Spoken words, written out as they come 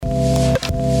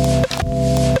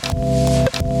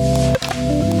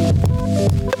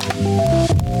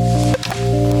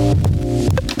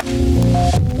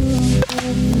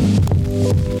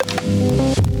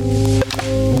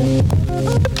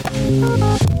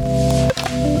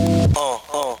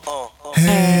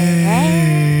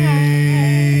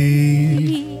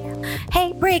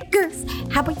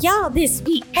y'all this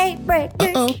week? Hey,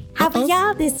 breakers. How are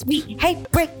y'all this week? Hey,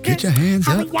 breakers. Get your hands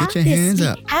up. Get your hands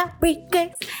up. How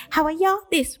breakers? How are y'all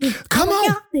this week? Come How on. are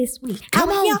y'all this week? Come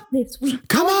How are on. y'all this week?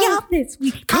 Come How are on. y'all this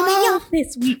week? Come How are on. y'all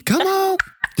this week? Come on.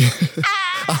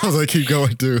 I was like, keep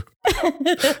going too.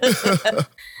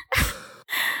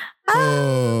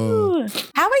 Oh,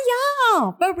 how are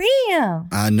y'all? For real.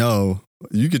 I know.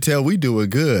 You can tell we do it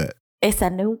good. It's a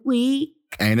new week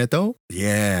Ain't it though?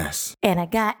 Yes. and I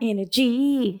got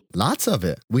energy. Lots of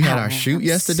it. We had our shoot I'm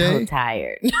yesterday. so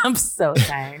tired. I'm so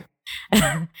tired.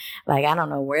 Like, I don't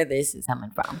know where this is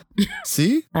coming from.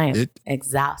 See? I am It-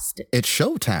 exhausted. It's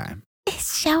showtime.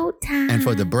 It's showtime. And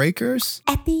for the breakers,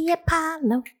 At the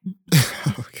Apollo.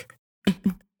 okay.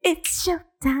 It's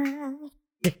showtime.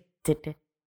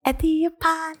 At the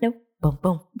Apollo. Boom,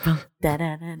 boom, boom. Da,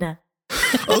 da, da, da.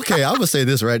 Okay, I'm gonna say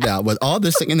this right now. With all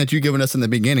the singing that you've given us in the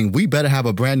beginning, we better have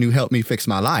a brand new Help Me Fix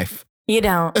My Life. You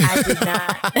don't. I did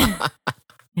not.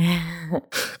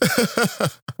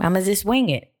 I'm going to just wing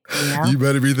it. You know? You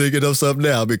better be thinking of something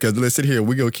now because listen here,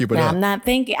 we're gonna keep it No, up. I'm not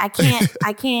thinking. I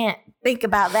can't think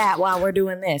about that while we're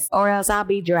doing this, or else I'll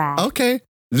be dry. Okay.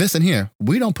 Listen here,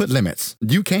 we don't put limits.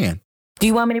 You can. Do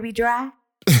you want me to be dry?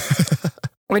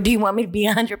 Or do you want me to be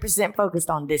 100% focused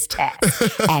on this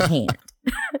task at hand?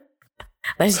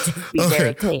 Let's just be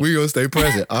very clear. We're gonna stay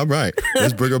present. All right.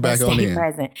 Let's bring her back Let's on stay in.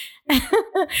 present.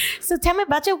 So tell me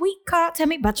about your week, Carl. Tell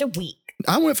me about your week.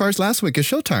 I went first last week. It's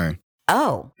your turn.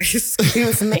 Oh,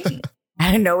 excuse me.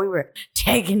 I didn't know we were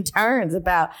taking turns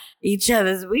about each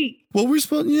other's week. Well, we're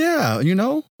supposed, yeah, you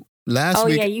know, last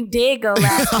week. Yeah, you did go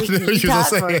last I week. knew And you you was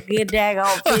talked gonna for a say good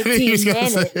daggone I knew you was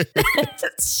 15 gonna say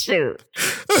minutes. Shoot.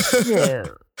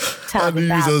 I Talk knew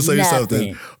you was about gonna say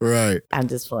nothing. something. Right. I'm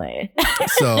just playing.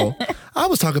 So I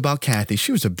was talking about Kathy.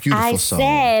 She was a beautiful I soul.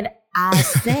 said I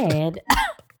was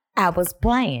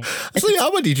playing. See,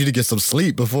 I'm gonna need you to get some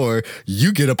sleep before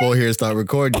you get up on here and start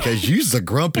recording because you're so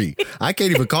grumpy. I can't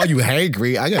even call you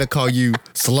hangry. I gotta call you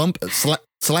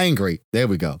slangry. There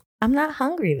we go. I'm not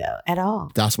hungry though at all.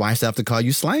 That's why I still have to call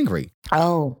you slangry.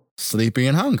 Oh, Sleepy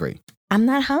and hungry. I'm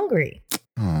not hungry.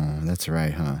 Oh, that's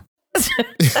right, huh?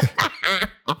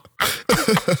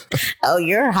 Oh,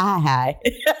 you're high.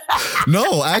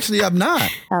 No, actually, I'm not.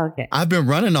 Okay. I've been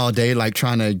running all day, like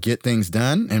trying to get things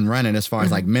done and running as far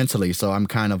as like mentally. So I'm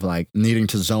kind of like needing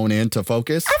to zone in to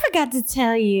focus. I forgot to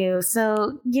tell you.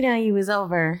 So, you was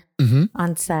over Mm-hmm.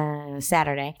 on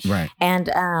Saturday. Right. And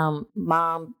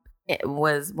Mom, it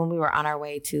was when we were on our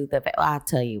way to the fair. Well, I'll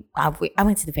tell you, I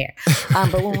went to the fair.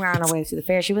 But when we were on our way to the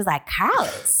fair, she was like, Carl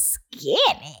is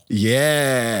skinny.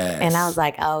 Yes. And I was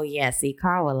like, oh, yeah, see,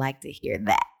 Carl would like to hear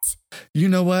that. You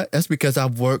know what? That's because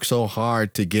I've worked so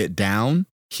hard to get down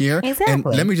here. Exactly. And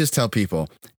let me just tell people,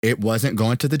 it wasn't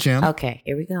going to the gym. Okay,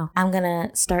 here we go. I'm going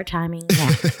to start timing now.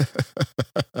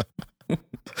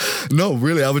 No,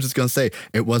 really, I was just going to say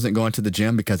it wasn't going to the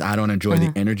gym because I don't enjoy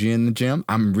the energy in the gym.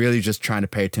 I'm really just trying to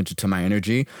pay attention to my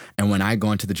energy. And when I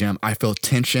go into the gym, I feel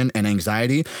tension and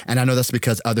anxiety. And I know that's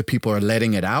because other people are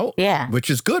letting it out, Yeah. which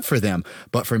is good for them.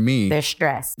 But for me, They're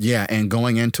stressed. yeah, and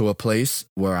going into a place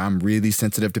where I'm really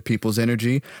sensitive to people's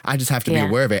energy, I just have to be Yeah.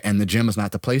 aware of it. And the gym is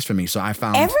not the place for me. So I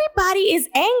found... Everybody is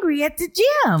angry at the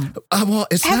gym. well,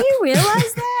 it's Have not... you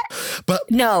realized that? But...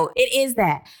 No, it is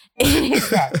that. It is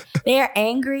that. They are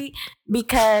angry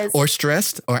because... Or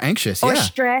stressed or anxious, or yeah.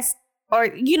 stressed, or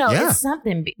Yeah. it's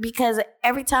something because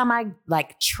every time I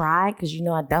like try, because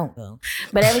I don't go,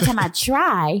 but every time I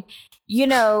try,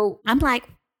 I'm like,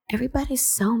 everybody's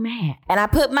so mad, and I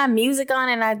put my music on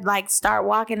and I like start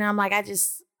walking, and I'm like,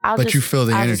 But you feel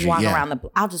the I'll energy, Just walk yeah.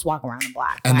 I'll just walk around the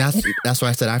block, And right? that's why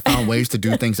I said I found ways to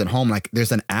do things at home. Like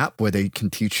there's an app where they can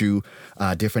teach you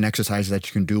different exercises that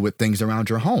you can do with things around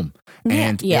your home.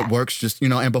 And Yeah. it works just,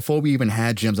 and before we even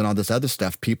had gyms and all this other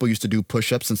stuff, people used to do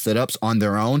push-ups and sit-ups on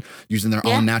their own using their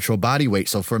own natural body weight.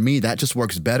 So for me, that just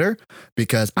works better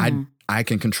because I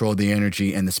can control the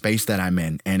energy and the space that I'm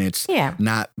in. And it's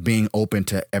not being open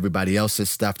to everybody else's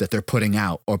stuff that they're putting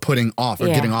out or putting off or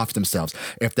getting off themselves.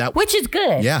 Which is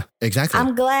good. Yeah, exactly.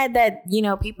 I'm glad that,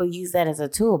 people use that as a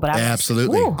tool, but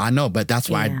Absolutely. Ooh. I know, but that's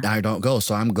why Yeah. I don't go.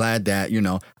 So I'm glad that,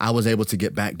 I was able to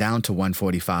get back down to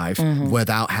 145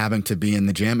 without having to be in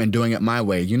the gym and doing it my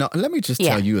way. Let me just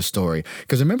tell you a story.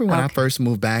 Because remember when I first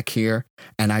moved back here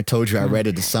and I told you I read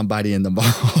it to somebody in the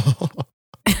mall?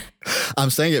 I'm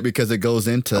saying it because it goes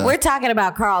into... We're talking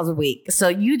about Carl's week, so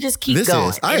you just keep This going,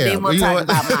 is- I and then am. we'll You know talk what?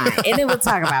 about mine, and then we'll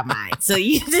talk about mine. So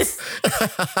you just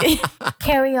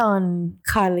carry on,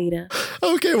 Carlita.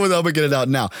 Okay, well, I'm going to get it out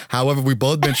now. However, we've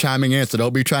both been chiming in, so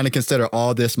don't be trying to consider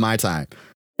all this my time.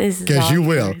 This is Because all you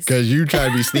will. yours. Because you try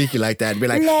to be sneaky like that and be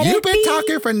like, Let you've it been be.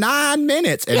 talking for 9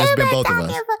 minutes. And it's been both of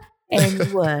us. And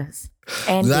you was.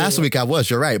 And Last did. week I was,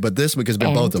 you're right. But this week has been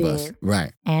And both of did. us.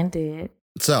 Right. And did.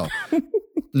 So,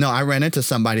 no, I ran into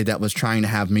somebody that was trying to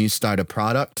have me start a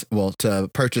product, well, to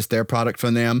purchase their product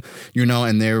from them,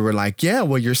 and they were like, yeah,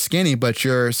 well, you're skinny, but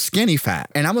you're skinny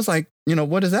fat. And I was like,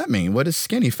 what does that mean? What is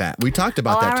skinny fat? We talked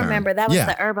about that term. I remember. That was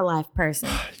the Herbalife person.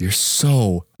 You're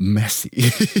so messy.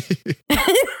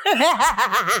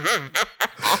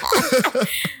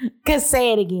 Cause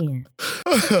say it again.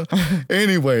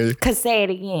 Anyway. Cause say it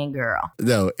again, girl.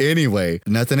 No, anyway,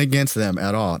 nothing against them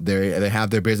at all. They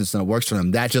have their business and it works for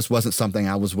them. That just wasn't something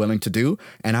I was willing to do.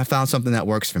 And I found something that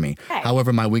works for me. Hey.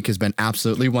 However, my week has been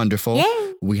absolutely wonderful.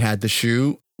 Yay. We had the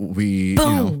shoot.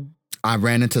 Boom. I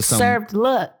ran into some served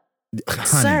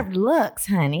looks,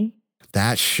 honey.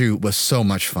 That shoot was so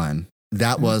much fun.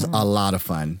 That was a lot of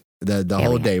fun. The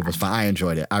whole day was fun. I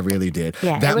enjoyed it. I really did.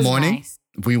 Yeah, that it was morning, nice.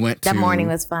 we went to... That morning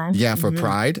was fun. Yeah, for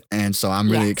Pride. And so I'm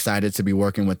really excited to be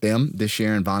working with them this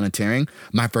year and volunteering.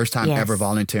 My first time ever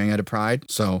volunteering at a Pride.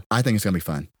 So I think it's going to be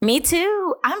fun. Me too.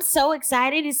 I'm so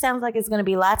excited. It sounds like it's going to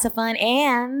be lots of fun.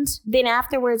 And then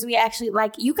afterwards, we actually,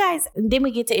 you guys, then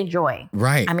we get to enjoy.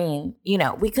 Right. I mean,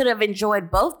 we could have enjoyed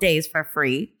both days for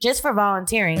free, just for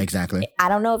volunteering. Exactly. I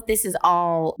don't know if this is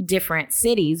all different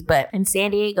cities, but in San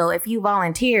Diego, if you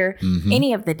volunteer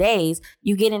any of the days,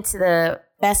 you get into the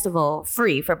festival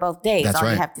free for both days. That's all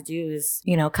right. you have to do is,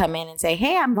 come in and say,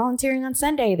 hey, I'm volunteering on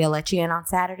Sunday. They'll let you in on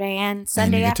Saturday and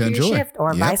Sunday after your shift,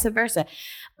 or vice versa.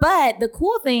 But the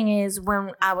cool thing is,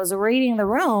 when I was reading the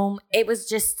room, it was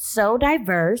just so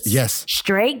diverse. Yes.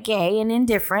 Straight, gay, and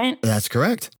indifferent. That's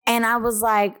correct. And I was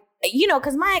like,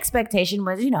 because my expectation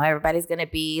was, everybody's going to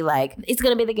be like, it's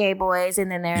going to be the gay boys and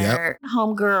then their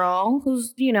homegirl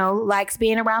who's, likes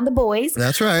being around the boys.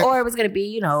 That's right. Or it was going to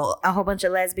be, a whole bunch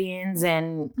of lesbians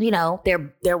and,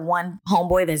 their one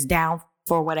homeboy that's down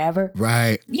for whatever.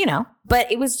 Right.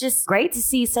 But it was just great to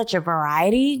see such a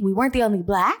variety. We weren't the only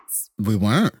blacks. We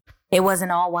weren't. It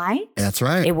wasn't all white. That's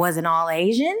right. It wasn't all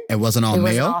Asian. It wasn't all male. It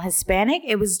wasn't all Hispanic.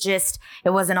 It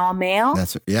wasn't all male.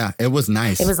 It was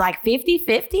nice. It was like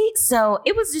 50-50. So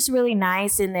it was just really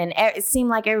nice. And then it seemed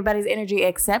like everybody's energy,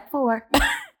 except for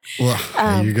well,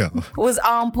 there you go, was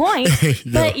on point.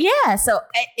 But yeah, so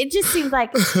it just seemed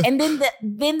like, and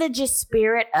then the just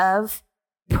spirit of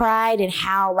Pride and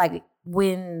how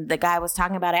when the guy was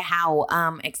talking about it, how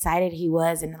excited he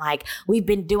was, and we've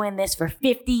been doing this for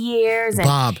 50 years. And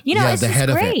Bob, it's the head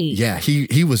great. of it. Yeah,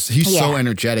 he's so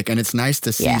energetic, and it's nice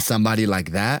to see somebody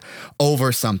like that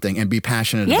over something and be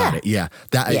passionate about it. Yeah,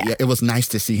 it was nice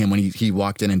to see him when he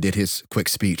walked in and did his quick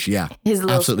speech. Yeah, his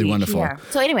little absolutely speech, wonderful. Yeah.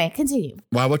 So anyway, continue.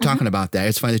 While we're talking about that,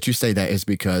 it's funny that you say that is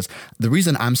because the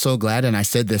reason I'm so glad, and I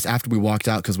said this after we walked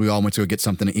out because we all went to go get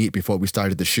something to eat before we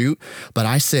started the shoot, but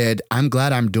I said, I'm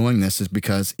glad I'm doing this is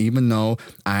because even though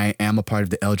I am a part of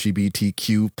the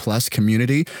LGBTQ plus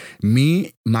community,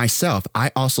 myself,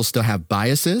 I also still have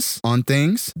biases on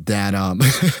things that,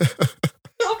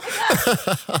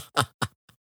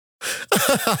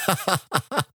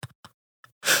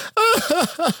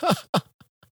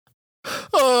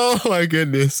 Oh my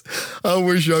goodness. I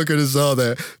wish y'all could have saw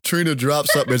that. Trina dropped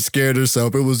something and scared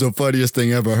herself. It was the funniest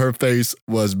thing ever. Her face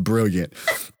was brilliant.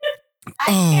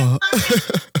 Oh.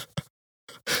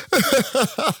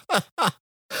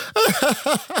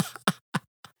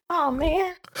 Oh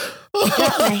man. I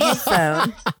got my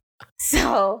headphone.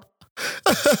 So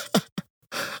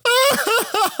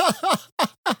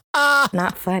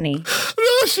not funny.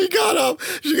 No, she got up.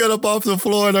 She got up off the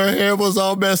floor and her hair was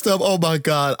all messed up. Oh my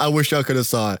God. I wish y'all could have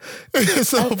saw it. It's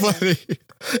so funny.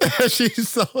 She's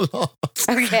so lost.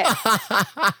 Okay.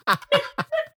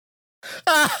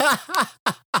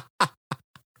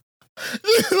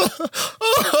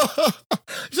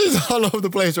 She's all over the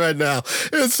place right now.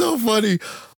 It's so funny.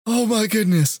 Oh my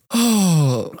goodness.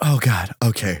 Oh God.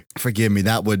 Okay. Forgive me.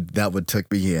 That would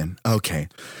took me in. Okay.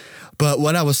 But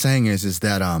what I was saying is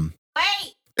that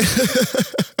Wait.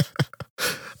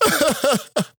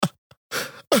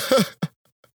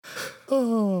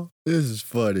 Oh, this is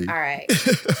funny. All right.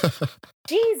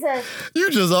 Jesus. You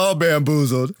just all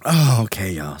bamboozled. Oh,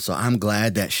 okay, y'all. So I'm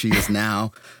glad that she is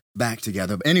now back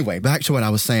together. But anyway, back to what I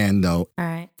was saying, though. All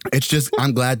right. It's just,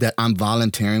 I'm glad that I'm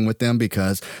volunteering with them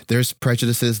because there's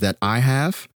prejudices that I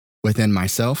have within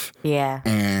myself. Yeah.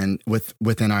 And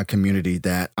within our community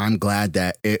that I'm glad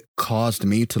that it caused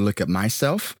me to look at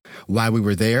myself while we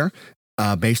were there,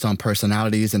 based on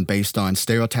personalities and based on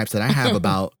stereotypes that I have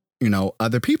about,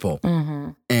 other people.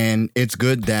 Mm-hmm. And it's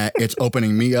good that it's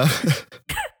opening me up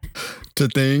to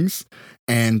things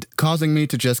and causing me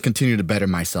to just continue to better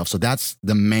myself. So that's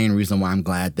the main reason why I'm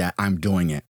glad that I'm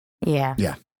doing it. Yeah.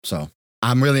 Yeah. So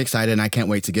I'm really excited and I can't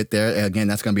wait to get there. Again,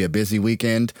 that's going to be a busy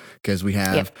weekend because we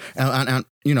have, and,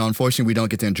 unfortunately, we don't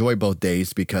get to enjoy both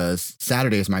days because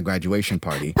Saturday is my graduation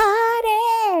party.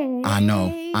 I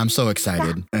know. I'm so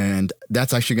excited. And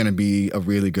that's actually going to be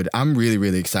I'm really,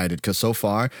 really excited because so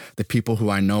far, the people who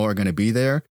I know are going to be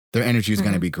there, their energy is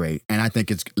going to be great. And I think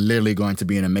it's literally going to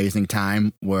be an amazing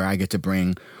time where I get to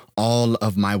bring all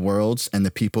of my worlds and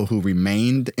the people who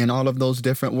remained in all of those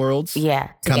different worlds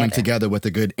coming together with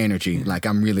a good energy. Like,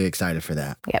 I'm really excited for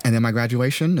that. Yep. And then my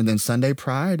graduation, and then Sunday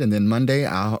Pride, and then Monday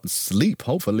I'll sleep,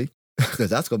 hopefully, because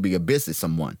that's going to be a busy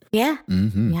someone. Yeah.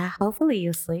 Yeah, hopefully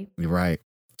you'll sleep. Right.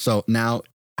 So now,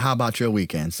 how about your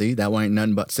weekend? See, that one ain't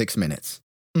nothing but 6 minutes.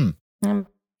 I'm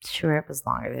sure it was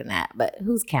longer than that, but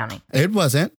who's counting? It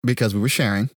wasn't because we were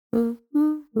sharing.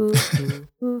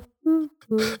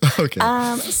 Okay.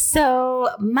 So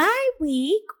my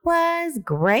week was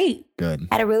great. Good.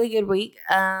 Had a really good week.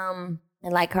 And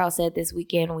like Carl said, this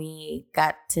weekend we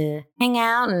got to hang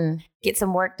out and get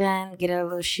some work done, get a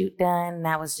little shoot done.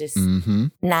 That was just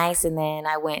nice. And then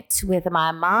I went with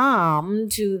my mom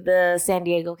to the San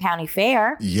Diego County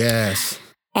Fair. Yes.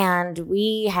 And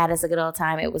we had us a good old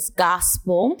time. It was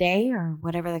Gospel Day or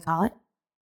whatever they call it.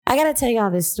 I got to tell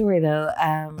y'all this story, though.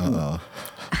 Am I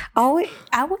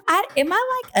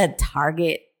like a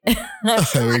target? I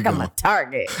feel like I'm a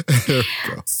target.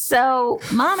 So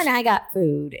Mom and I got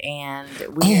food and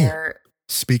we're...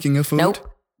 Speaking of food? Nope.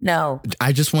 No.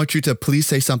 I just want you to please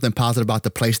say something positive about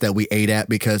the place that we ate at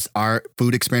because our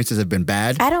food experiences have been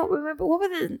bad. I don't remember. What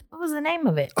was the name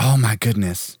of it? Oh, my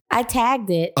goodness. I tagged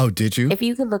it. Oh, did you? If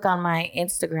you could look on my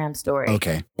Instagram story.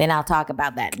 Okay. Then I'll talk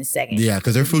about that in a second. Yeah,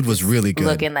 because their food was really good.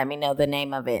 Look and let me know the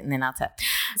name of it and then I'll tell.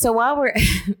 So while we're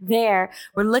there,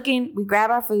 we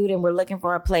grab our food and we're looking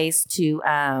for a place to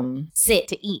sit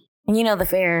to eat. And you know, the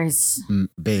fair is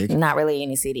big. Not really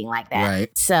any seating like that. Right.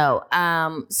 So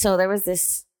there was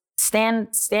this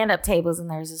stand-up tables and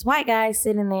there's this white guy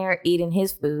sitting there eating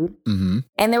his food.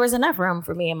 And there was enough room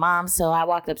for me and Mom. So I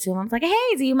walked up to him. I was like,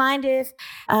 hey, do you mind if,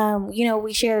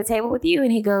 we share the table with you?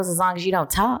 And he goes, as long as you don't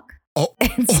talk. Oh.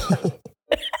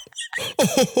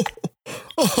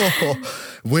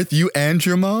 With you and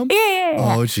your mom? Yeah.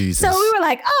 Oh, Jesus. So we were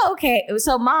like, oh, okay.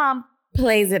 So Mom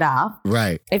plays it off.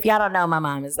 Right. If y'all don't know, my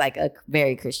mom is like a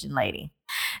very Christian lady.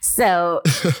 So,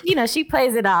 she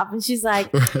plays it off and she's like,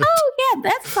 oh, yeah,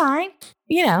 that's fine.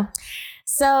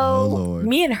 So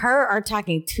me and her are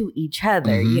talking to each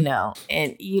other,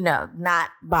 and, not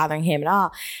bothering him at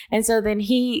all. And so then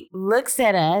he looks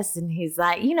at us and he's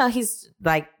like, he's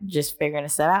like just figuring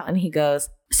us out. And he goes,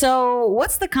 so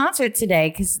what's the concert today?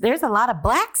 Because there's a lot of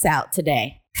blacks out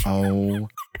today. Oh,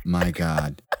 my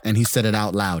God. And he said it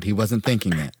out loud. He wasn't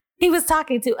thinking it. He was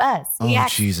talking to us. He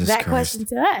asked Jesus that Christ. question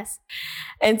to us.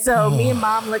 And so me and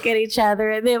Mom look at each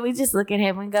other and then we just look at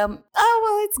him and go, oh,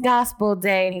 well, it's Gospel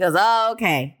Day. And he goes, oh,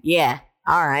 okay. Yeah.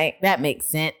 All right. That makes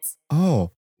sense. Oh.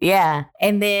 Yeah.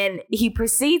 And then he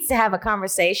proceeds to have a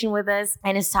conversation with us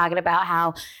and is talking about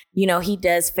how, he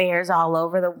does fairs all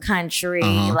over the country.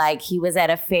 Like he was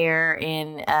at a fair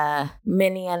in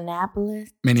Minneapolis.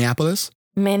 Yes.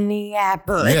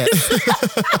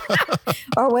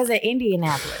 Or was it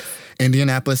Indianapolis?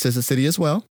 Indianapolis is a city as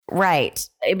well. Right.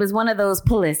 It was one of those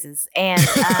polices. And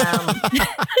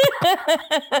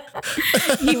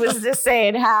he was just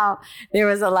saying how there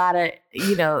was a lot of,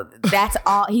 that's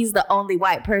all. He's the only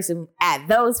white person at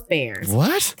those fairs.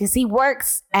 What? Because he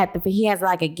works he has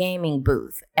like a gaming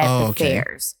booth at the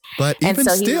fairs. But even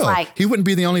still, he wouldn't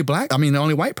be the only the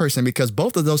only white person because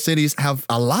both of those cities have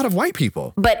a lot of white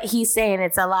people. But he's saying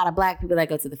it's a lot of black people that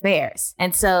go to the fairs.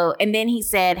 And then he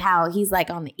said how he's like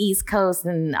on the East Coast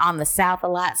and on the South a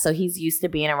lot. So he's used to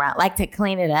being around, like to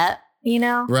clean it up,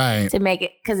 right. To make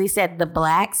it, because he said the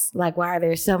blacks, like, why are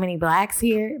there so many blacks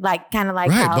here? Like, kind of like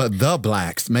right, how, but the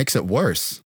blacks makes it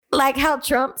worse. Like how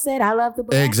Trump said, I love the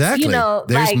blacks. Exactly.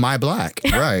 There's my black.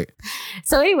 Right.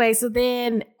 So anyway, so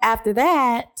then after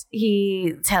that,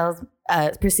 he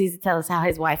proceeds to tell us how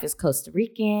his wife is Costa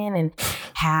Rican and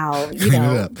how,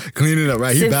 Clean it up,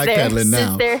 right? He's backpedaling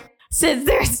now. Since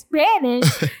they're Spanish,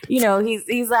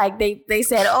 he's like, they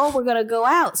said, oh, we're going to go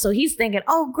out. So he's thinking,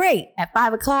 oh, great. At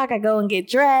 5:00, I go and get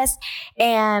dressed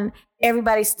and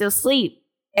everybody's still asleep.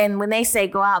 And when they say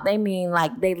go out, they mean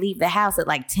like they leave the house at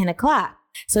like 10:00.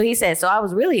 So he said, so I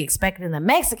was really expecting the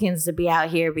Mexicans to be out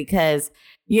here because,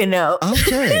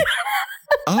 Okay.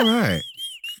 All right.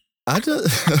 I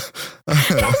just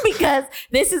because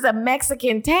this is a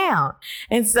Mexican town.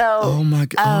 And so oh my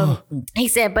God. He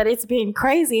said, but it's been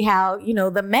crazy how,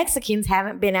 the Mexicans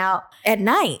haven't been out at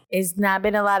night. It's not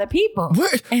been a lot of people.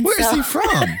 Where is he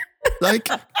from? Like,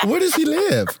 where does he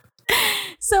live?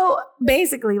 So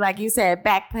basically, like you said,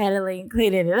 backpedaling,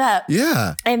 cleaning it up.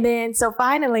 Yeah. And then, so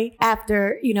finally,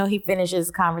 after, he finishes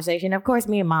the conversation, of course,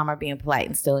 me and mom are being polite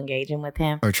and still engaging with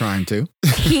him. Or trying to.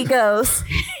 He goes,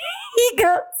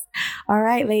 all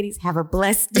right, ladies, have a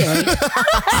blessed day.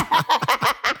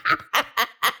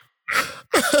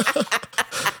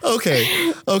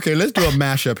 Okay, let's do a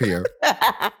mashup here.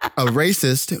 A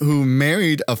racist who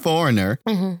married a foreigner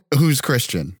who's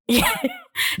Christian. Yeah.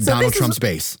 So Donald Trump's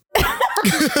base.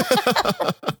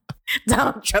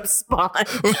 Donald Trump's spawn.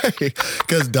 Right.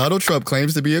 Because Donald Trump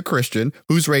claims to be a Christian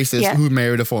who's racist who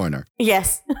married a foreigner.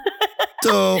 Yes.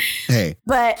 So, hey.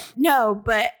 But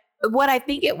what I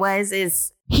think it was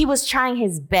is he was trying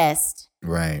his best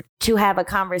to have a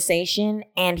conversation,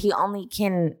 and he only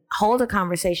can hold a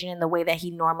conversation in the way that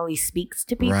he normally speaks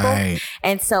to people. Right.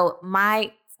 And so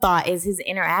my thought is his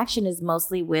interaction is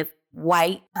mostly with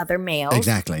white other males.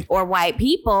 Exactly. Or white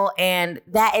people. And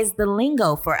that is the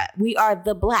lingo for it. We are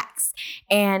the blacks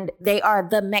and they are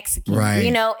the Mexicans, right.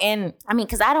 And I mean,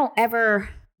 because I don't ever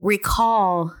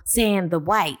recall saying the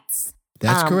whites.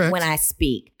 That's correct. When I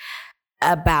speak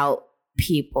about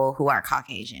people who are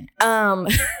Caucasian.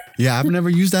 Yeah, I've never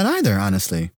used that either,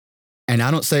 honestly. And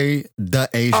I don't say the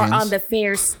Asians. Or on the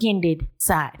fair-skinned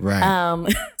side.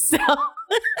 Right. So.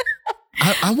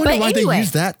 I wonder why they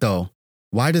use that, though.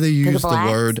 Why do they use the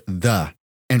word the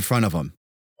in front of them?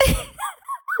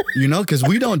 Because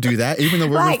we don't do that. Even though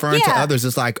we're referring to others,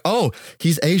 it's like, oh,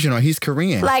 he's Asian or he's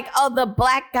Korean. Like, oh, the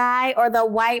black guy or the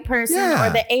white person or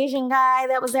the Asian guy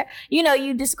that was there.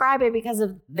 You describe it because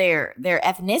of their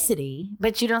ethnicity,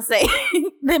 but you don't say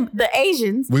the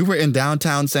Asians. We were in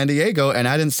downtown San Diego, and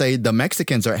I didn't say the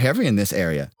Mexicans are heavy in this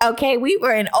area. Okay, we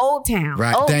were in Old Town.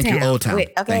 Right, thank you, Old Town.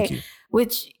 Okay. Thank you.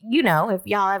 Which, if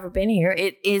y'all ever been here,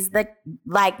 it is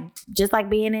just like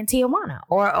being in Tijuana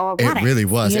or It really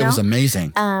was. It was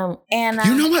amazing. And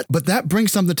you know what? But that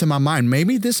brings something to my mind.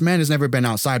 Maybe this man has never been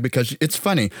outside, because it's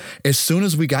funny. As soon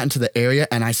as we got into the area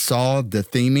and I saw the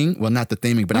theming, well, not the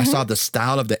theming, but I saw the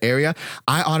style of the area,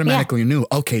 I automatically knew,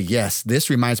 okay, yes, this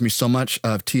reminds me so much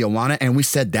of Tijuana. And we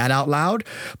said that out loud,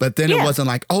 but then it wasn't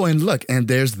like, oh, and look, and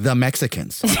there's the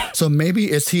Mexicans. So maybe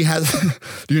he has,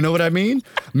 do you know what I mean?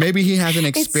 Maybe he hasn't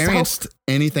experienced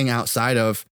anything outside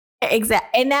of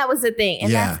exactly, and that was the thing,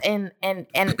 and that's and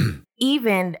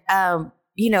even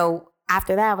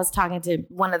after that, I was talking to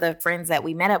one of the friends that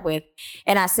we met up with,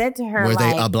 and I said to her, were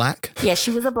they a black? Yeah, she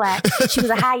was a black. She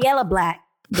was a high yellow black,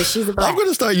 but she's a black. I'm going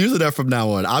to start using that from now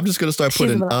on. I'm just going to start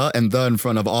putting and the in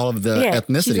front of all of the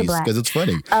ethnicities because it's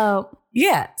funny.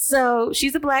 Yeah, so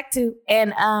she's a black too,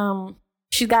 and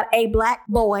she's got a black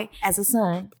boy as a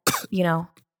son.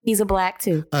 He's a black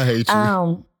too. I hate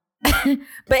you. But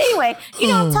anyway,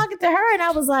 I'm talking to her and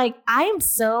I was like, I am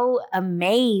so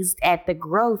amazed at the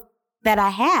growth that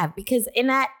I have, because in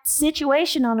that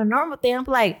situation on a normal thing, I'm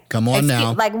like, come on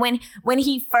now. Like when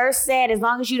he first said, as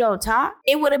long as you don't talk,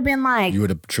 it would have been like, you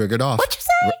would have triggered off. What you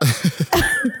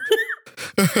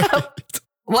say?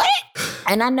 What?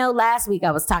 And I know last week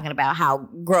I was talking about how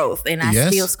growth, and I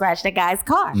still scratched that guy's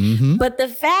car. Mm-hmm. But the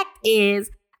fact is,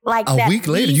 like a week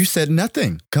later, you said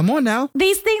nothing. Come on now.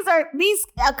 These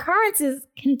occurrences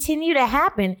continue to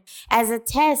happen as a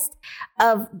test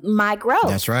of my growth.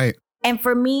 That's right. And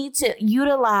for me to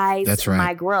utilize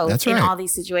my growth in all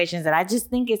these situations, and I just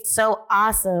think it's so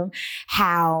awesome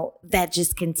how that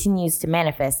just continues to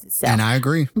manifest itself. And I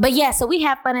agree. But yeah, so we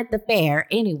have fun at the fair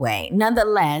anyway.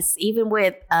 Nonetheless, even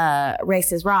with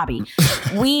racist Robbie,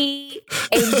 we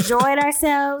enjoyed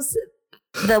ourselves.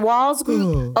 The Walls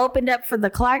group opened up for the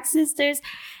Clark sisters,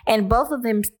 and both of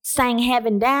them sang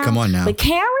Heaven Down. Come on now. But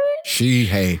Karen,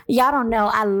 y'all don't know,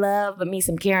 I love me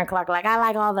some Karen Clark. Like, I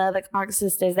like all the other Clark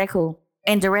sisters. They're cool.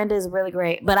 And Dorinda is really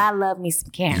great, but I love me some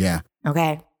Karen. Yeah.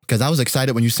 Okay. Because I was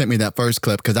excited when you sent me that first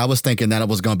clip, because I was thinking that it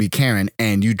was going to be Karen,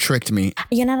 and you tricked me.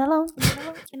 You're not alone.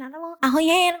 You're not alone. I'll hold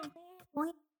your hand.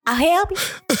 I'll help you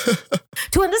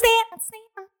to understand.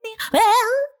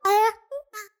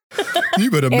 You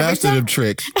better master them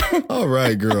tricks. All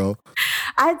right, girl.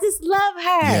 I just love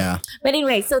her. Yeah. But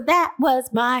anyway, so that was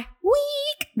my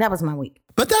week.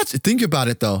 But think about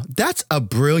it though. That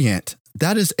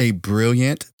is a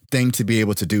brilliant thing to be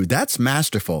able to do. That's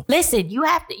masterful. Listen, you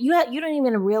don't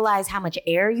even realize how much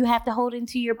air you have to hold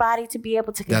into your body to be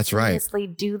able to continuously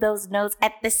do those notes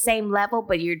at the same level,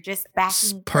 but you're just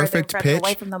backing perfect further pitch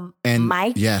away from the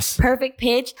mic. Yes. Perfect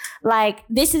pitch. Like,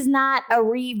 this is not a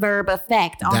reverb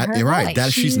effect on her You're voice. right.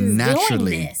 That she's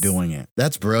naturally doing it.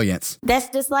 That's brilliance. That's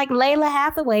just like Layla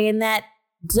Hathaway in that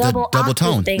double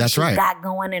tone thing that's she's got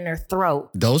going in her throat.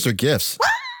 Those are gifts.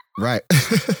 Right.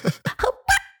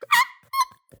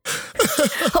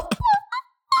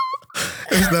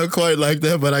 It's not quite like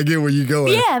that, but I get where you're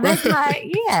going. Yeah, that's my,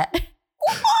 yeah.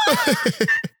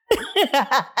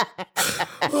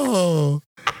 Oh,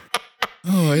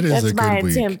 it is That's a my good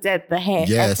week. attempt at the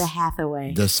Yes.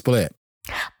 Hathaway. The split.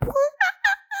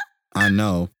 I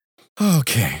know.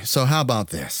 Okay, so how about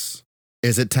this?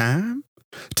 Is it time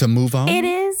to move on? It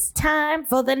is time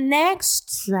for the next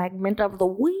segment of the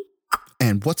week.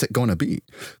 And what's it going to be?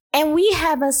 And we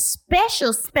have a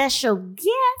special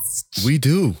guest We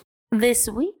do. this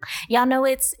week. Y'all know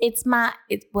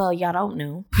well, y'all don't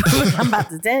know. I'm about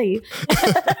to tell you.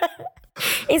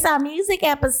 It's our music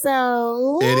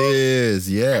episode. It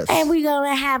is, yes. And we're going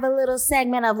to have a little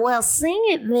segment of, well, sing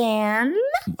it then.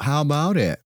 How about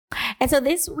it? And so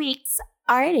this week's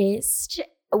artist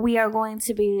we are going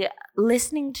to be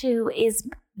listening to is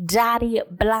Dottie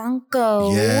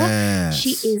Blanco. Yes.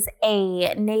 She is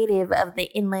a native of the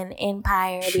Inland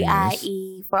Empire, She the is.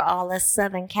 IE, for all us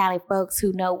Southern Cali folks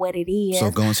who know what it is.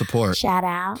 So go and support. Shout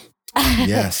out.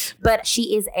 Yes. But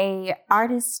she is a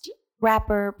artist,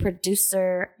 rapper,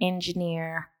 producer,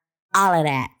 engineer, all of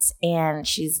that. And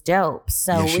she's dope.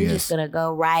 So Yes, she we're is. just going to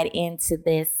go right into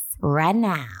this right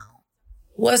now.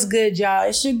 What's good, y'all?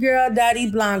 It's your girl,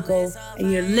 Dottie Blanco,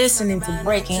 and you're listening to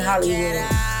Breaking Hollywood.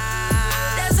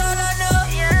 That's all I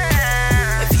know,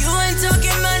 yeah. If you ain't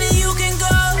talking money, you can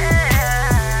go.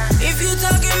 Yeah. If you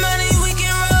talking money, we can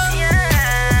roll.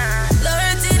 Yeah.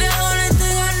 Loyalty, the only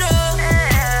thing I know.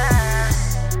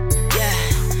 Yeah.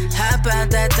 How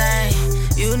about that thing?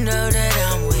 You know that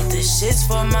I'm with the shits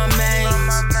for my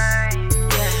mains.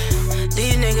 Yeah.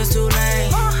 These niggas too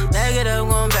lame. Back it up,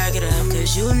 gon' back it up,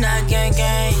 cause you not gang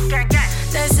gang.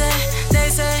 They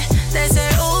say,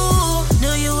 ooh,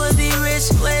 knew you would be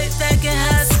rich way back in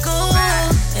high school.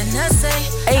 And I say,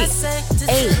 to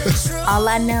tell the truth. All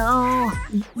I know.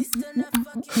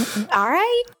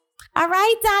 All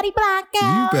right, Dottie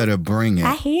Blanco. You better bring it.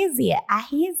 I hears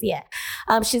ya.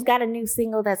 She's got a new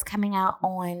single that's coming out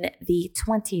on the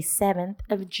 27th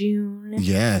of June.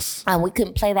 Yes. We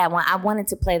couldn't play that one. I wanted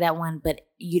to play that one, but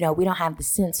we don't have the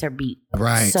censor beat.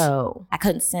 Right. So I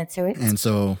couldn't censor it. And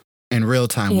so in real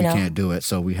time, You we know. can't do it.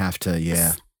 So we have to,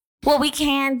 yeah. Well, we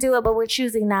can do it, but we're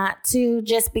choosing not to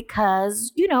just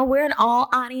because, we're an all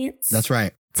audience That's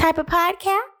right. type of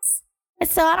podcast. And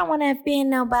so I don't want to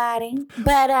offend nobody.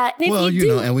 But if Well, you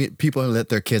do, and people let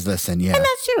their kids listen. Yeah. and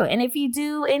that's true. And if you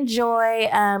do enjoy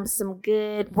some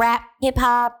good rap, hip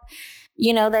hop,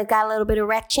 that got a little bit of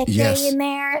ratchet Yes. in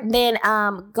there, then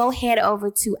go head over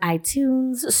to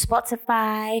iTunes,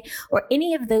 Spotify, or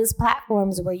any of those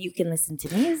platforms where you can listen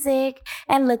to music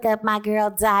and look up my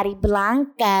girl Dottie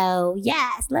Blanco.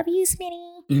 Yes, love you,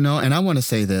 Smitty. And I want to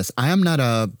say this. I am not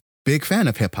a big fan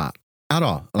of hip hop at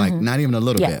all. Like, not even a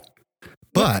little Yeah. bit.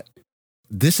 But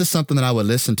this is something that I would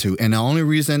listen to. And the only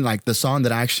reason, like the song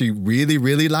that I actually really,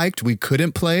 really liked, we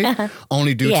couldn't play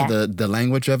only due Yeah. to the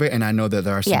language of it. And I know that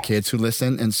there are some Yeah. kids who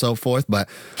listen and so forth. But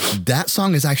that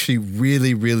song is actually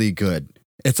really, really good.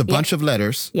 It's a bunch of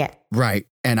letters. Yeah. Right.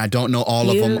 And I don't know all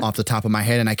of them off the top of my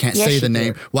head. And I can't Yes, say you the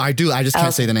name. do. Well, I do. I just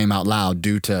can't say the name out loud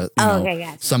due to Okay,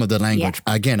 gotcha. some of the language.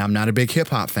 Again, I'm not a big hip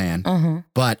hop fan,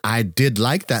 but I did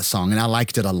like that song and I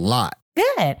liked it a lot.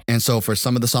 Good. And so for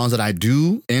some of the songs that I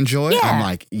do enjoy, I'm Yeah.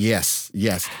 like, yes.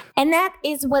 And that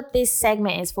is what this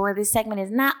segment is for. This segment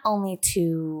is not only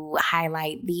to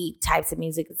highlight the types of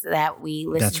music that we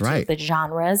listen That's to, right. the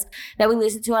genres that we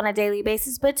listen to on a daily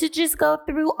basis, but to just go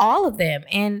through all of them.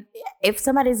 And if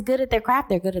somebody's good at their craft,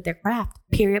 they're good at their craft.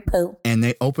 Period. Poo. And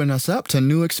they open us up to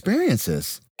new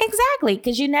experiences. Exactly.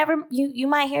 Because you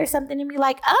might hear something and be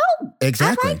like, oh,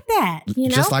 Exactly. I like that.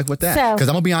 Just like with that. So, Because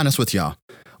I'm going to be honest with y'all.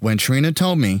 When Trina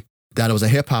told me that it was a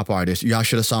hip hop artist, y'all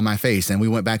should have saw my face. And we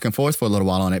went back and forth for a little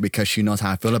while on it because she knows how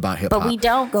I feel about hip hop. but we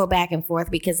don't go back and forth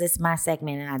because it's my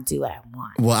segment and I do what I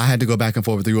want. Well, I had to go back and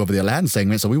forth with you over the Aladdin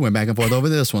segment, so we went back and forth over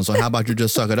this one. So how about you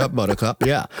just suck it up, Buttercup?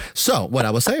 Yeah. So what I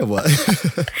was saying was...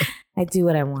 I do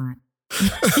what I want.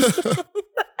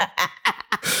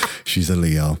 She's a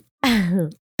Leo.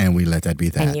 And we let that be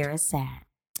that. And you're a sad.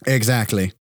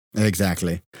 Exactly.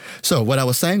 So what I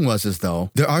was saying was though,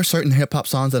 there are certain hip hop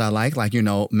songs that I like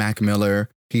Mac Miller.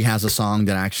 He has a song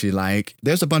that I actually like.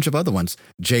 There's a bunch of other ones.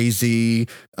 Jay-Z,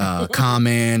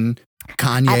 Common,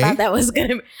 Kanye. I thought that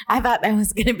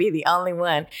was gonna be the only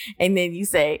one, and then you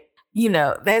say,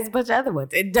 there's a bunch of other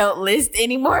ones, and don't list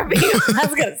any more of you. I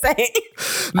was gonna say,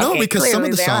 No, okay, because some of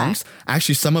clearly the there are. songs,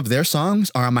 actually some of their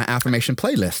songs are on my affirmation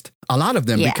playlist. A lot of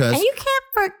them Yeah, because and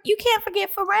you can't forget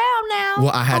Pharrell now.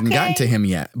 well, I hadn't gotten to him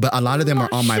yet, but a lot of them are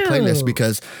on my playlist shoot.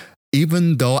 because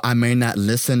even though I may not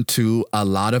listen to a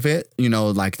lot of it, you know,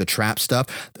 like the trap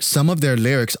stuff, some of their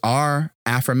lyrics are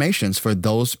affirmations for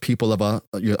those people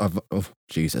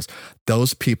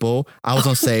those people, I was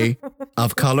going to say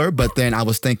of color, but then I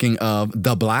was thinking of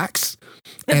the blacks.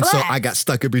 So I got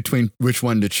stuck in between which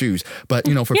one to choose. But,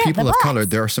 you know, for people of color,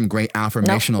 there are some great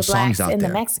affirmational songs out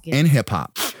there in hip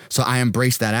hop. So I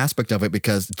embrace that aspect of it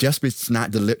because just because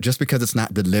it's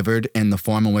not delivered in the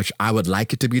form in which I would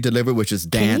like it to be delivered, which is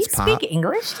dance pop. Can you speak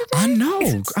English today? I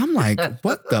know. I'm like,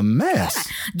 what the mess?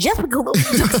 Just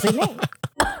because.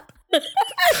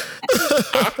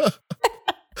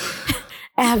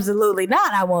 Absolutely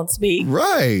not. I won't speak.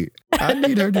 Right. I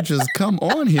need her to just come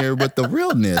on here with the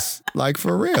realness, like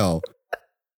for real.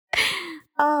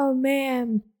 Oh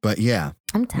man. But yeah,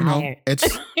 I'm tired. You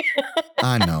know,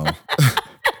 I know.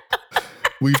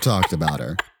 We've talked about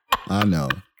her. I know.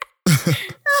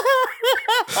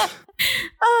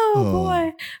 Oh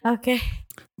boy. Okay.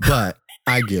 But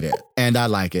I get it. And I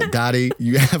like it. Dottie,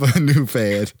 you have a new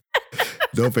fan.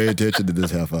 Don't pay attention to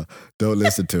this heifer. Don't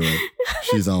listen to her.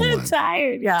 She's on one. I'm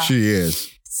tired, y'all. She is.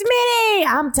 Smitty,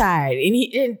 I'm tired.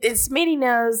 And Smitty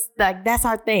knows, like, that's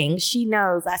our thing. She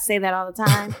knows. I say that all the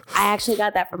time. I actually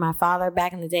got that from my father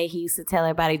back in the day. He used to tell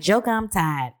everybody, joke, I'm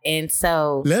tired. And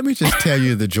so. Let me just tell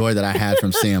you the joy that I had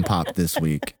from seeing Pop this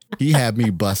week. He had me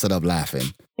busted up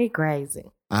laughing. He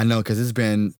crazy. I know, because it's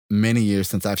been many years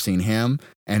since I've seen him,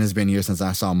 and it's been years since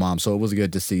I saw Mom. So it was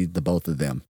good to see the both of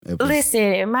them.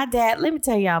 Listen, my dad, let me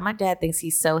tell y'all, my dad thinks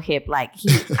he's so hip. Like,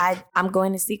 I'm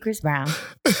going to see Chris Brown.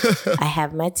 I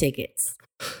have my tickets.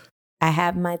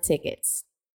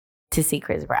 To see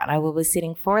Chris Brown. I will be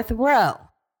sitting 4th row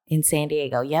in San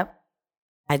Diego. Yep.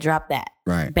 I dropped that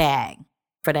bag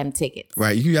for them tickets.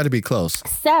 Right. You got to be close.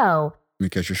 So.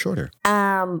 Because you're shorter.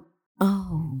 Oh.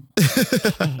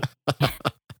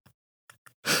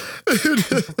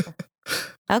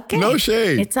 Okay. No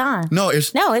shade. It's on. No,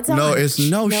 it's on. No, it's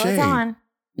no shade. It's on.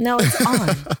 No, it's on.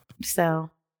 So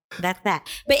that's that.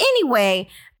 But anyway,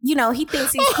 you know, he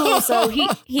thinks he's cool. So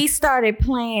he started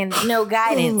playing No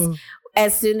Guidance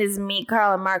as soon as me,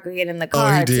 Carl, and Marco get in the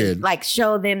car. He did. To, like,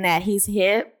 show them that he's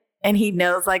hip and he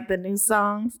knows, like, the new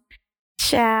songs.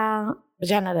 Ciao. But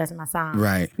y'all know that's my song.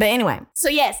 Right. But anyway. So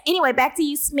yes. Anyway, back to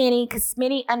you, Smitty. Because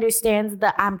Smitty understands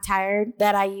the I'm tired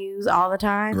that I use all the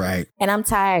time. Right. And I'm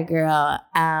tired, girl.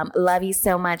 Love you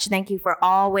so much. Thank you for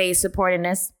always supporting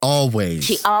us. Always.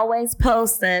 She always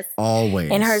posts us.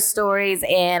 Always. In her stories.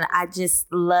 And I just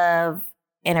love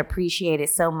and appreciate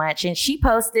it so much. And she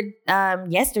posted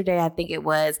yesterday, I think it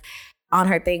was, on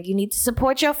her thing, you need to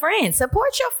support your friends.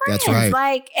 Support your friends. That's right.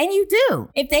 Like, and you do.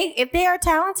 If they are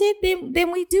talented,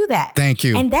 then we do that. Thank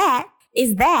you. And that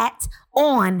is that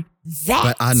on that.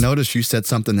 But I noticed you said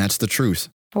something that's the truth.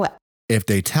 What? If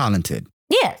they talented.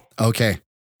 Yeah. Okay.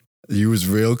 You was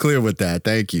real clear with that.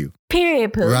 Thank you.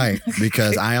 Period, Pooh. Right.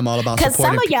 Because I am all about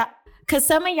supporting. Because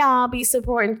some of y'all be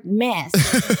supporting mess.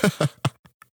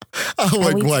 I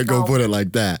wouldn't quite go put it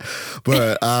like that.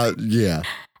 But yeah.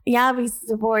 Y'all be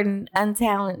supporting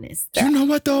untalented stuff. You know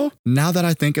what, though? Now that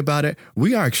I think about it,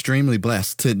 we are extremely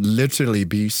blessed to literally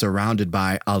be surrounded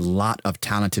by a lot of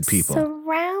talented people.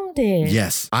 Surrounded.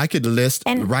 Yes. I could list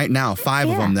right now 5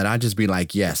 of them that I'd just be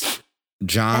like, yes.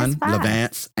 John,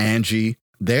 Levance, Angie,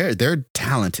 they're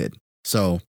talented.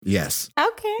 So, yes.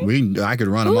 Okay. I could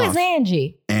run them off. Who is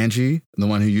Angie? Angie, the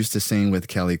one who used to sing with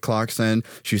Kelly Clarkson.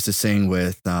 She used to sing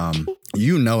with,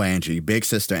 you know Angie, big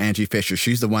sister, Angie Fisher.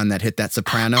 She's the one that hit that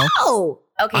soprano. Oh,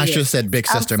 okay. I should have said big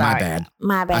sister. My bad.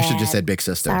 I should have just said big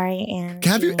sister. Sorry, Angie.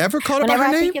 Have you ever called her by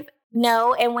her name?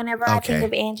 No, and whenever I think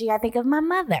of Angie, I think of my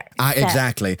mother.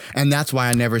 Exactly. And that's why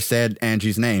I never said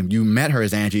Angie's name. You met her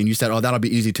as Angie and you said, oh, that'll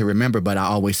be easy to remember, but I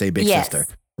always say big sister.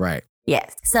 Right.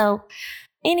 Yes. So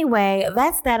anyway,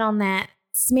 that's that on that.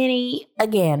 Smitty,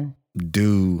 again.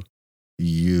 Do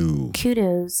you.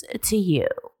 Kudos to you.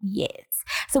 Yes.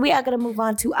 So we are going to move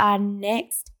on to our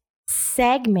next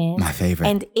segment. My favorite.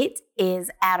 And it is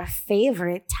our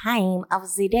favorite time of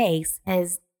the day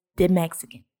as the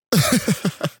Mexican.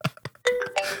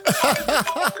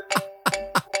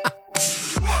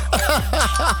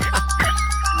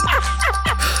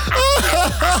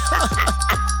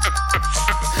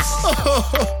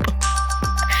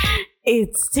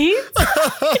 It's tea.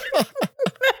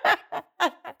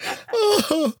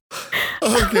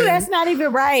 Okay. That's not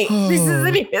even right. This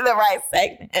isn't even the right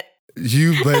segment.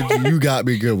 But you got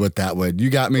me good with that one. You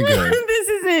got me good. This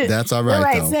is it. That's all right. The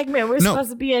right though. segment. We're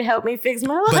supposed to be in Help Me Fix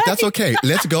My Life. But that's okay.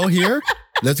 Let's go here.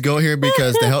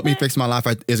 Because the Help Me Fix My Life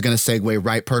is going to segue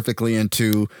right perfectly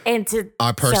into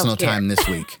our personal time this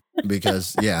week.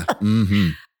 Because, yeah. Mm-hmm.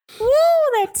 Woo,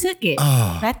 that took it.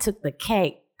 Oh. That took the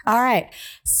cake. All right.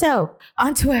 So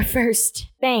on to our first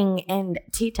thing in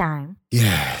tea time.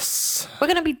 Yes. We're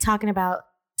going to be talking about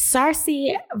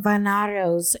Sarcy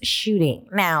Varnado's shooting.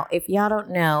 Now, if y'all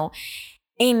don't know,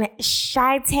 in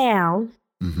Chi-Town,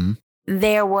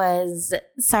 there was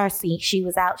Sarcy. She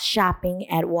was out shopping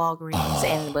at Walgreens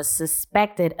and was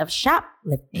suspected of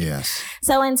shoplifting. Yes.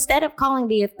 So instead of calling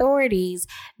the authorities,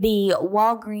 the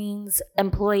Walgreens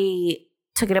employee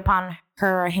took it upon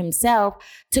her himself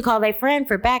to call their friend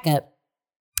for backup.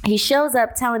 He shows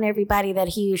up telling everybody that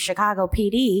he was Chicago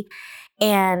PD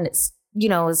and, you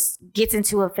know, gets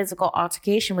into a physical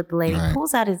altercation with the lady,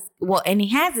 pulls out and he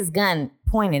has his gun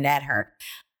pointed at her.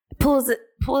 Pulls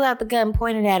out the gun,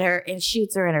 pointed at her, and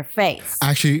shoots her in her face.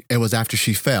 Actually, it was after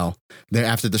she fell. Then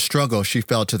after the struggle, she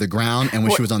fell to the ground. And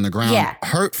when she was on the ground,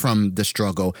 hurt from the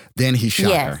struggle, then he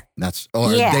shot her.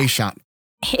 They shot.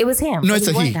 It was him. No, it's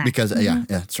a he because, yeah,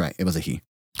 that's right. It was a he.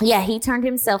 Yeah, he turned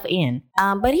himself in.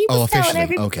 But he was telling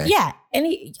everybody. Okay. Yeah, and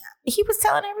he was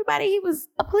telling everybody he was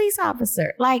a police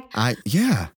officer. Like,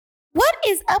 what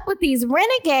is up with these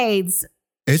renegades?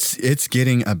 It's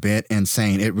getting a bit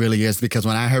insane. It really is, because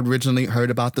when I originally heard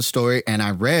about the story and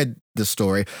I read the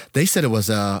story, they said it was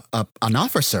an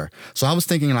officer. So I was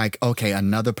thinking like, okay,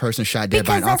 another person shot dead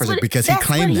by an officer because he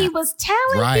claimed that. He was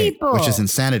telling people. Which is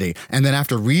insanity. And then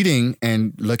after reading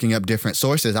and looking up different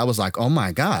sources, I was like, oh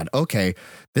my God, okay,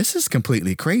 this is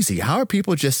completely crazy. How are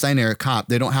people just saying they're a cop?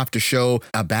 They don't have to show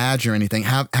a badge or anything.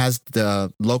 Has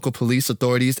the local police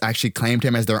authorities actually claimed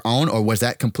him as their own, or was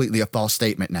that completely a false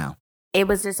statement now? It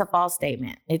was just a false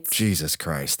statement. It's Jesus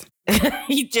Christ.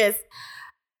 he just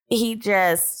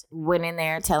went in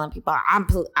there telling people, I'm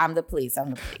the police.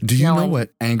 I'm the police. Do you know what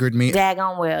angered me?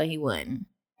 Daggone well, he wouldn't.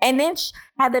 And then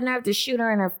had the nerve to shoot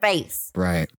her in her face.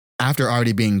 Right. After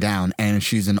already being down, and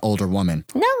she's an older woman.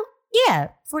 No.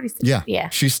 Yeah. 46. Yeah.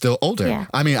 She's still older. Yeah.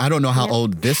 I mean, I don't know how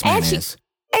old this man is.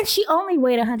 And she only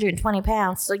weighed 120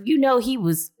 pounds. So, you know, he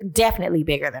was definitely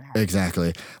bigger than her.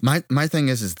 Exactly. My thing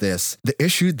is this. The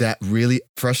issue that really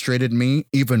frustrated me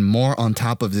even more on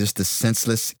top of this, the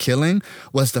senseless killing,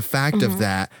 was the fact of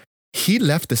that he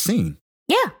left the scene.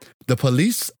 Yeah. The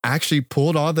police actually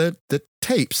pulled all the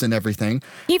tapes and everything.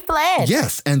 He fled.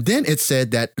 Yes. And then it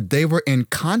said that they were in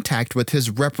contact with his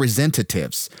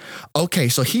representatives. Okay,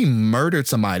 so he murdered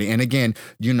somebody. And again,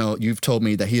 you know, you've told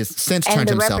me that he has since turned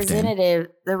himself in.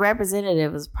 The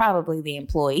representative was probably the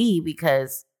employee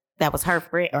because that was her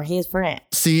friend or his friend.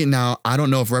 See, now, I don't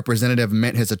know if representative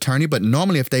meant his attorney, but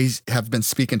normally if they have been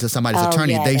speaking to somebody's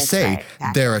attorney, they say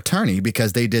their attorney,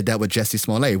 because they did that with Jussie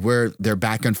Smollett, where they're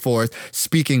back and forth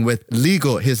speaking with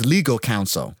his legal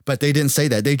counsel. But they didn't say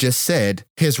that. They just said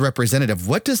his representative.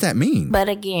 What does that mean? But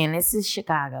again, this is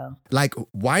Chicago. Like,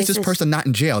 why is this person not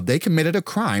in jail? They committed a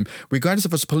crime, regardless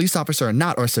if it's a police officer or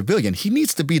not, or a civilian. He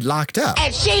needs to be locked up.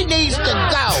 And she needs to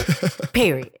go.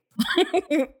 Period.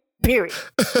 Period.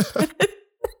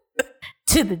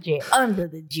 To the jail, under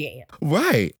the jail.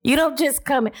 Right. You don't just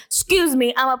come in, excuse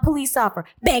me, I'm a police officer.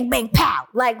 Bang, bang, pow.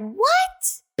 Like,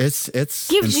 what? It's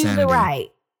gives insanity. you the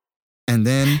right. And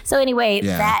then so anyway,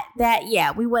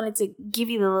 we wanted to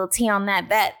give you the little tea on that.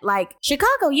 That like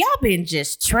Chicago, y'all been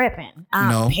just tripping.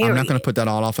 No, period. I'm not going to put that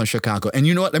all off on Chicago. And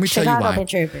you know what? Let me tell you why. Been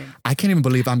tripping. I can't even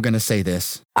believe I'm going to say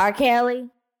this. R. Kelly.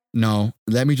 No,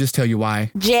 let me just tell you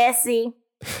why. Jesse.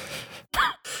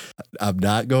 I'm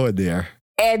not going there.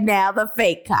 And now the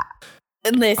fake cop.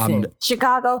 Listen,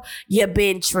 Chicago, you've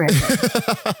been tripping.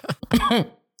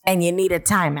 And you need a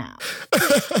timeout.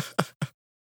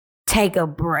 Take a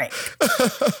break.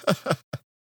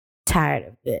 Tired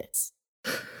of this.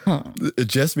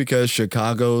 Just because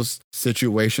Chicago's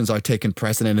situations are taking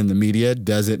precedent in the media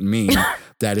doesn't mean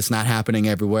that it's not happening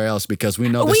everywhere else, because we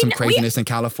know there's some craziness in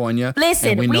California.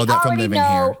 Listen, and we know that from living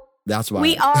here. That's why.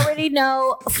 We already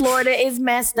know Florida is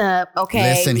messed up,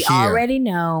 okay? Listen we already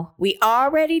know. We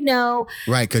already know.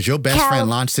 Right, because your best friend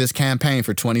launched his campaign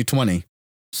for 2020.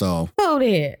 So. Who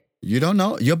did? You don't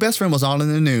know? Your best friend was all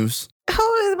in the news.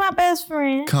 Who is my best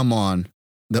friend? Come on.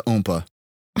 The Oompa.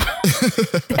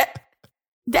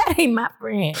 that ain't my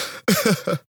friend.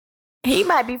 He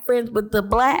might be friends with the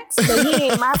blacks, but he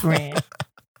ain't my friend.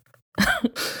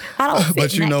 I don't fit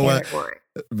but you in that know category. What?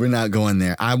 We're not going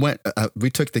there. We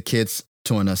took the kids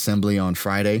to an assembly on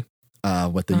Friday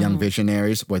with the Young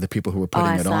Visionaries, were the people who were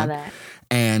putting it on. That.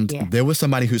 And there was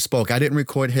somebody who spoke. I didn't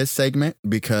record his segment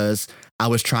because I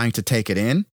was trying to take it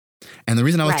in. And the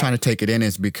reason I was trying to take it in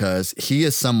is because he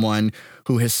is someone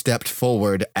who has stepped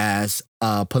forward as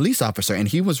a police officer, and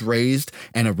he was raised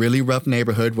in a really rough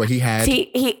neighborhood where he had.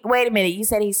 Wait a minute. You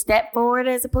said he stepped forward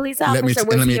as a police officer.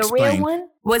 Was he a real one?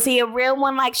 Was he a real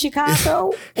one like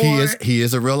Chicago? He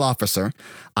is a real officer.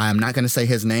 I am not going to say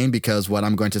his name because what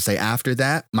I'm going to say after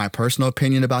that, my personal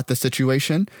opinion about the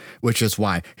situation, which is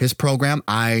why his program,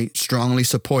 I strongly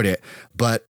support it,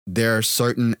 but there are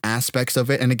certain aspects of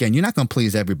it. And again, you're not going to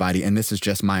please everybody. And this is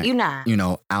just my,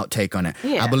 outtake on it.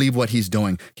 Yeah. I believe what he's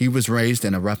doing. He was raised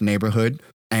in a rough neighborhood.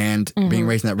 And being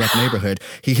raised in that rough neighborhood,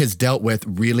 he has dealt with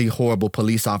really horrible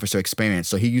police officer experience.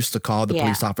 So he used to call the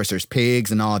police officers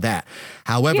pigs and all that.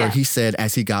 However, he said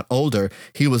as he got older,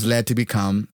 he was led to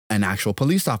become an actual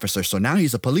police officer. So now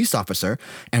he's a police officer.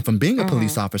 And from being a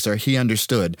police officer, he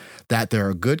understood that there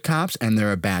are good cops and there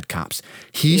are bad cops.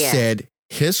 He said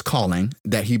his calling,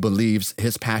 that he believes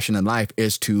his passion in life,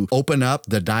 is to open up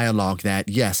the dialogue that,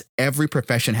 yes, every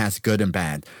profession has good and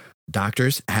bad.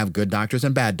 Doctors have good doctors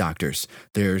and bad doctors.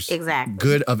 There's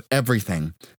good of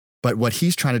everything. But what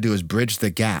he's trying to do is bridge the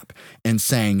gap and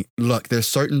saying, look, there's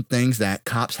certain things that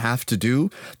cops have to do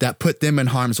that put them in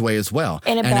harm's way as well.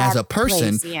 And as a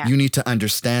person, you need to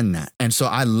understand that. And so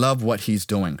I love what he's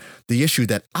doing. The issue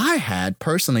that I had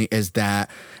personally is that,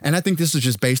 and I think this is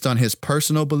just based on his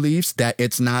personal beliefs, that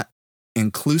it's not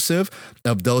inclusive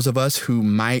of those of us who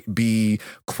might be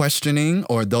questioning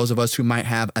or those of us who might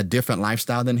have a different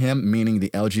lifestyle than him, meaning the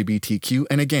LGBTQ.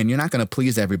 And again, you're not going to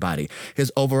please everybody. His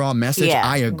overall message,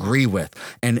 I agree with.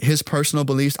 And his personal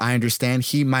beliefs, I understand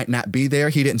he might not be there.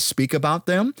 He didn't speak about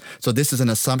them. So this is an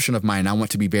assumption of mine. I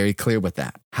want to be very clear with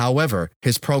that. However,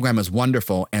 his program is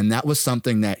wonderful. And that was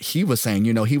something that he was saying,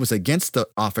 he was against the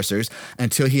officers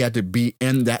until he had to be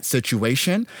in that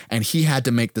situation and he had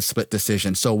to make the split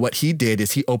decision. So what he did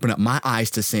is he opened up my eyes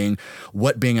to seeing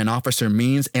what being an officer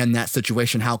means in that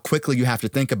situation, how quickly you have to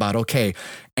think about, okay,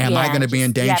 am I going to be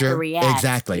in danger?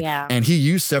 Exactly. Yeah. And he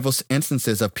used several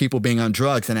instances of people being on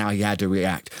drugs and how he had to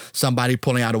react. Somebody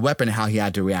pulling out a weapon and how he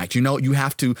had to react. You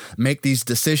have to make these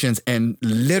decisions and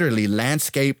literally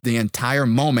landscape the entire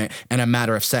moment in a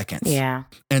matter of seconds. Yeah.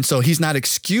 And so he's not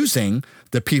excusing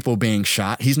the people being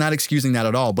shot. He's not excusing that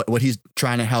at all. But what he's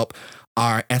trying to help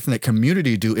our ethnic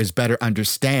community do is better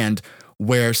understand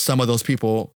where some of those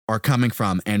people are coming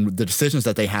from and the decisions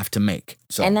that they have to make.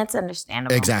 So, and that's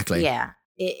understandable. Exactly. Yeah.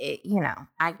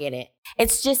 I get it.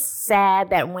 It's just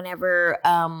sad that whenever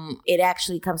it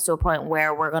actually comes to a point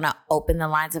where we're going to open the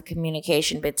lines of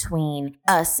communication between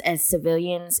us as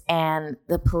civilians and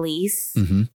the police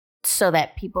so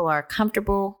that people are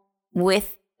comfortable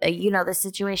with, the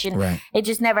situation. Right. It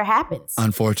just never happens.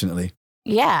 Unfortunately.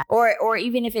 Yeah. Or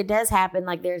even if it does happen,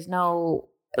 like there's no,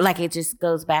 like it just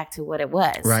goes back to what it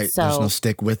was. Right. So, there's no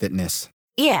stick with itness.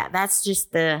 Yeah. That's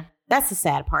the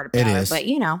sad part about it. It is. But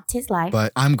it's his life.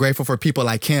 But I'm grateful for people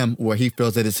like him where he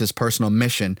feels that it's his personal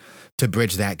mission to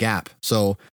bridge that gap.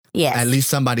 So at least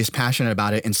somebody's passionate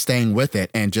about it and staying with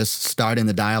it and just starting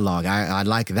the dialogue. I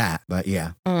like that. But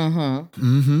yeah. So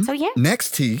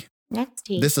Next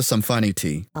tea. This is some funny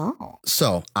tea. Oh.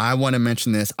 So I want to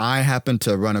mention this. I happened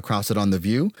to run across it on The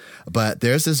View, but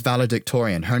there's this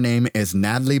valedictorian. Her name is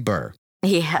Natalie Burr.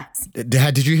 Yes.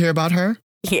 Did you hear about her?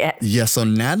 Yes. Yeah, so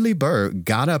Natalie Burr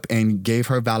got up and gave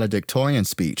her valedictorian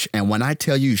speech. And when I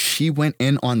tell you she went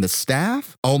in on the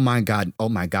staff, oh my godness. Oh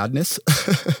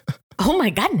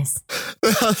my goodness.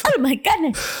 Oh my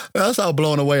goodness. That's how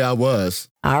blown away I was.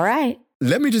 All right.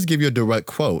 Let me just give you a direct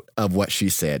quote of what she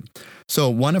said. So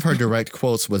one of her direct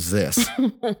quotes was this.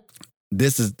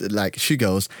 This is like, she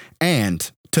goes,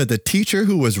 and to the teacher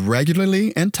who was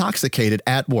regularly intoxicated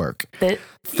at work,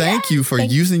 thank you for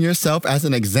using yourself as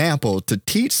an example to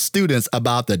teach students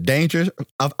about the dangers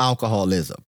of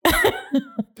alcoholism.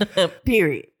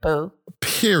 Period, boo.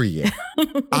 Period.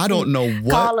 I don't know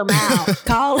what.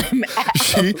 Call him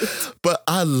out. But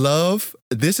I love,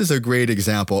 this is a great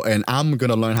example, and I'm going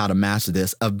to learn how to master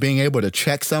this, of being able to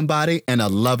check somebody in a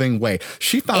loving way.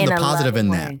 She found the positive in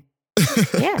that.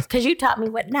 Yes, because you taught me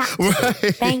what not to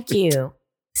do. Thank you,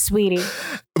 sweetie.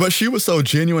 But she was so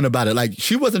genuine about it. Like,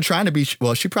 she wasn't trying to be,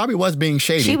 well, she probably was being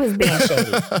shady. She was being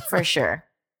shady, for sure.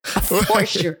 For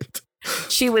sure.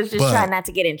 She was just trying not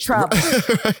to get in trouble.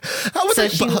 So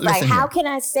she was like, how can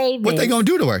I say this? What they gonna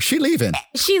do to her? She leaving.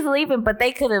 She's leaving, but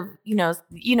they could have,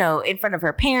 in front of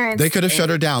her parents. They could have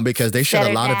shut her down because they shut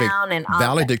a lot of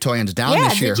valedictorians down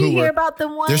this year. Did you hear about the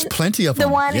one? There's plenty of them.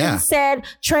 The one who said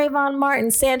Trayvon Martin,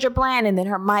 Sandra Bland, and then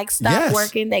her mic stopped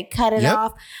working. They cut it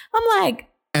off. I'm like.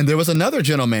 And there was another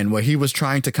gentleman where he was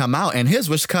trying to come out and his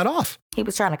was cut off. He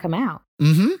was trying to come out.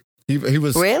 Mm-hmm. He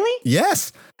was Really?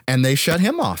 Yes. And they shut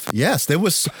him off. Yes,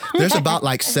 there's about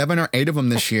like 7 or 8 of them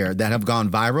this year that have gone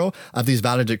viral of these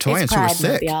valedictorians who are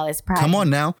sick. Y'all. It's pride. Come on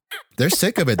now. They're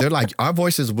sick of it. They're like, our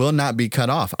voices will not be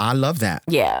cut off. I love that.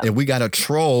 Yeah. If we got a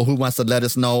troll who wants to let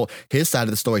us know his side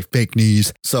of the story, fake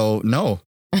news. So no.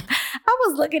 I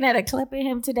was looking at a clip of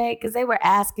him today because they were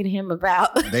asking him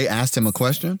about. They asked him a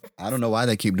question. I don't know why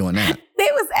they keep doing that. They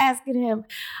was asking him,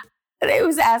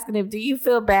 do you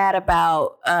feel bad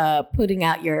about putting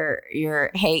out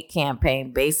your hate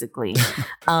campaign, basically,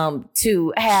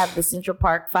 to have the Central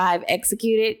Park 5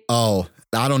 executed? Oh,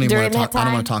 I don't even want to talk. I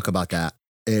don't want to talk about that.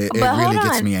 It really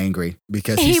gets me angry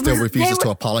because he still refuses to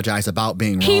apologize about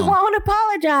being wrong. He won't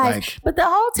apologize. Like, but the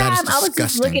whole time I was just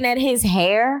disgusting. looking at his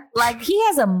hair. Like, he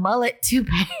has a mullet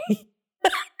toupee.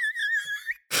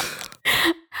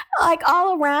 Like,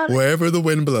 all around. Wherever the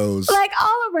wind blows. Like,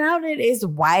 all around it is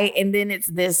white, and then it's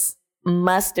this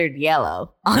mustard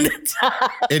yellow on the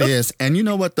top. It is. And you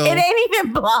know what, though? It ain't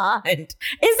even blonde. Is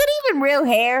it even real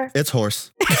hair? It's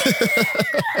horse.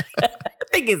 I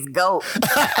think it's goat.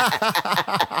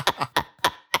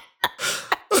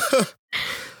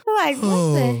 Like,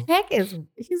 what the heck is...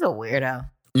 He's a weirdo.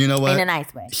 You know what? In a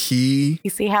nice way. You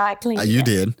see how I cleaned You it?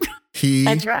 did. He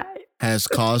I tried. has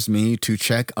caused me to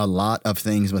check a lot of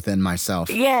things within myself.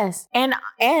 Yes. And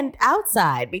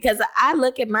outside, because I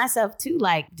look at myself too,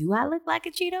 like, do I look like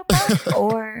a Cheeto Puff?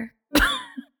 Or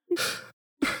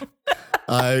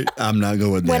I'm not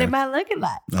going there. what am I looking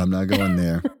like? I'm not going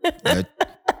there.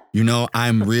 You know,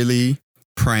 I'm really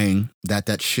praying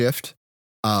that shift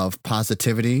of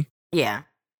positivity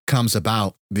comes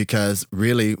about, because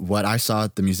really what I saw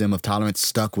at the Museum of Tolerance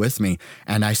stuck with me,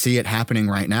 and I see it happening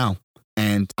right now.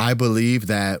 And I believe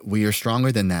that we are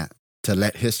stronger than that to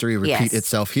let history repeat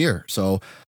itself here. So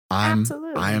I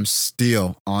am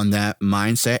still on that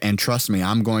mindset, and trust me,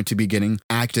 I'm going to be getting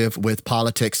active with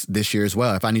politics this year as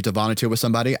well. If I need to volunteer with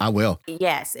somebody, I will.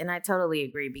 Yes, and I totally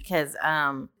agree, because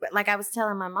like I was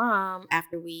telling my mom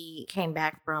after we came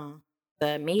back from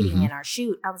the meeting and our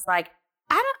shoot, I was like,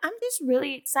 I'm just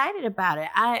really excited about it.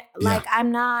 I'm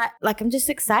just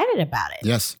excited about it.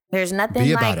 Yes. There's nothing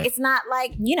it's not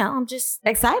like, I'm just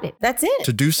excited. That's it.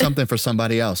 To do something for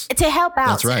somebody else. To help out.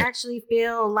 That's right. To actually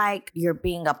feel like you're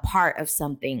being a part of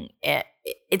something.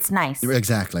 It's nice.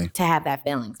 Exactly. To have that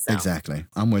feeling. So. Exactly.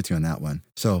 I'm with you on that one.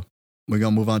 So we're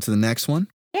going to move on to the next one.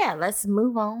 Yeah, let's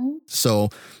move on. So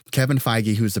Kevin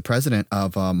Feige, who's the president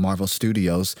of Marvel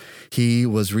Studios, he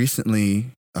was recently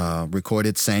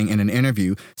recorded saying in an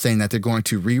interview saying that they're going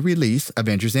to re-release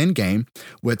Avengers Endgame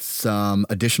with some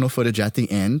additional footage at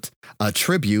the end, a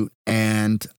tribute,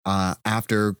 and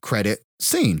after credit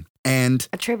scene. And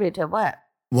a tribute to what?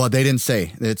 Well, they didn't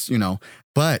say. It's,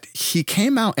 but he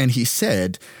came out and he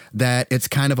said that it's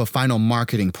kind of a final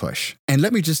marketing push. And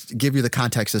let me just give you the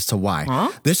context as to why.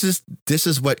 Huh? This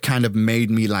is what kind of made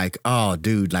me like, oh,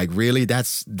 dude, like really?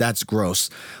 That's gross.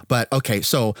 But okay,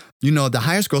 so, the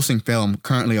highest grossing film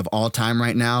currently of all time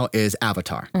right now is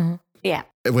Avatar. Mm-hmm. Yeah.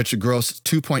 Which grossed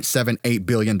 $2.78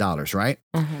 billion, right?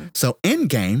 Mm-hmm. So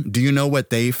Endgame, do you know what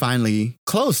they finally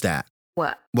closed at?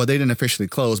 What? Well, they didn't officially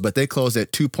close, but they closed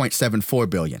at $2.74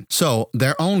 billion. So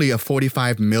they're only a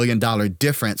 $45 million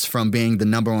difference from being the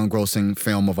number one grossing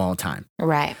film of all time.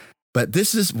 Right. But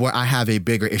this is where I have a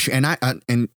bigger issue. And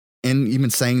and even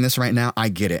saying this right now, I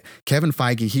get it. Kevin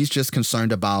Feige, he's just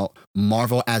concerned about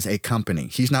Marvel as a company.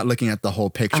 He's not looking at the whole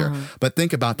picture. But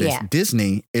think about this. Yeah.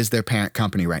 Disney is their parent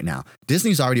company right now.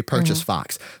 Disney's already purchased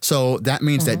Fox. So that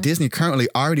means that Disney currently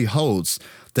already holds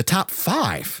the top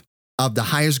 5 of the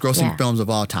highest grossing films of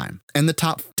all time. And the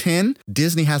top 10,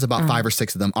 Disney has about 5 or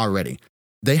 6 of them already.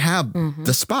 They have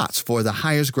the spots for the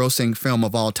highest grossing film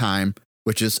of all time,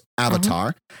 which is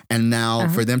Avatar. And now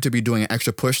for them to be doing an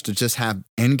extra push to just have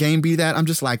Endgame be that, I'm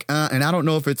just like, and I don't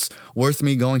know if it's worth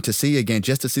me going to see again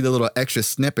just to see the little extra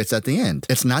snippets at the end.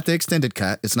 It's not the extended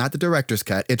cut. It's not the director's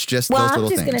cut. It's just those little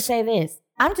things. I'm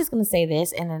just going to say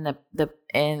this, and then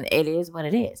and it is what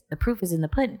it is. The proof is in the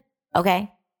pudding.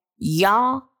 Okay?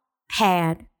 Y'all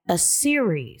had a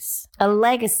series, a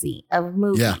legacy of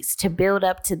movies to build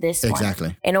up to this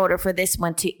one in order for this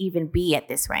one to even be at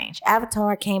this range.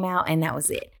 Avatar came out and that was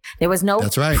it. There was no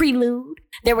prelude.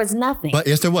 There was nothing. But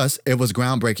yes, there was. It was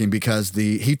groundbreaking because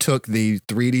he took the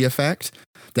 3D effect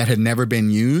that had never been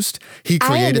used. He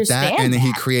created that, and then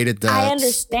he created the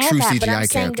true CGI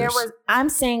characters. I'm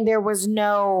saying there was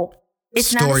no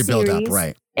story build up,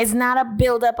 right? It's not a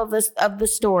build up of the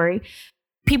story.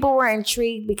 People were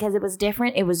intrigued because it was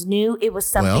different. It was new. It was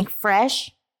something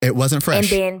fresh. It wasn't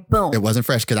fresh. And then boom. It wasn't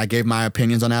fresh because I gave my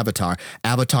opinions on Avatar.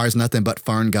 Avatar is nothing but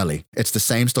Fern Gully. It's the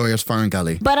same story as Fern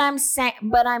Gully. But I'm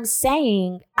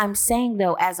saying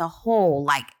though, as a whole,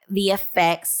 like the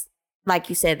effects, like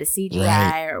you said, the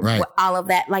CGI right. all of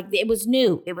that, like it was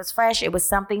new, it was fresh, it was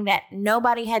something that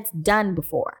nobody had done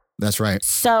before. That's right.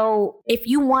 So if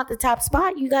you want the top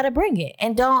spot, you got to bring it,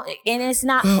 and it's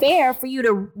not fair for you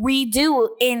to redo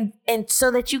and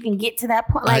so that you can get to that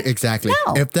point. Like exactly.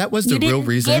 No, if that was the real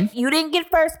reason, you didn't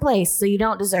get first place, so you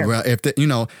don't deserve well, it.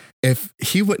 if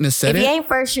he wouldn't have said if it, you ain't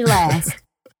first, you last.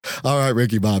 All right,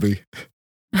 Ricky Bobby.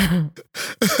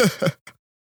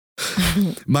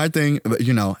 My thing,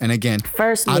 and again,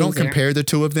 First loser. I don't compare the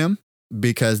two of them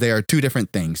because they are two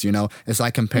different things. It's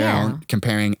like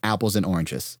comparing apples and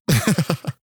oranges.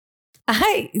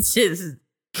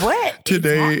 What?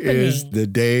 Today is the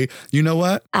day. You know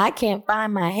what? I can't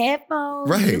find my headphones.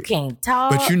 Right. You can't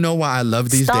talk. But you know why I love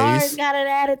these Stars days? got an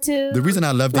attitude. The reason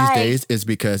I love these days is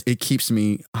because it keeps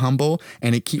me humble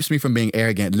and it keeps me from being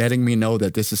arrogant, letting me know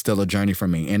that this is still a journey for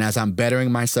me. And as I'm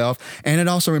bettering myself, and it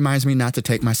also reminds me not to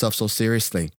take myself so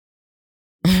seriously.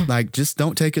 Like, just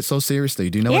don't take it so seriously.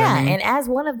 Do you know what I mean? Yeah, and as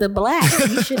one of the blacks,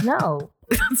 you should know.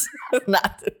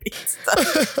 Not to be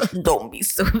don't be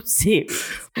so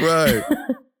serious. Right.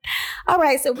 All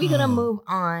right, so we're going to move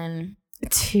on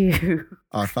to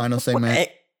our final segment.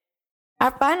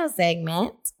 Our final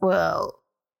segment, well,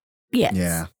 yes.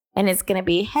 Yeah. And it's going to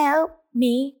be Help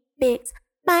Me Fix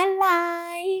My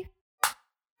Life.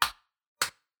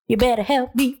 You better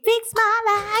help me fix my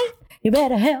life. You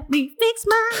better help me fix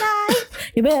my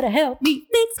life. You better help me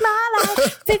fix my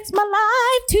life. Fix my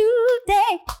life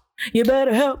today. You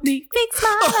better help me fix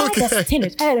my life. That's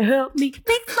tennis. Better help me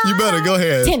fix my life. You better go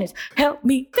ahead. Tennis. Help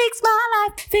me fix my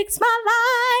life. Fix my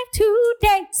life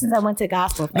today. Since I went to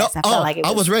gospel fest, I felt like it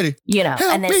was, I was ready.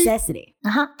 A necessity.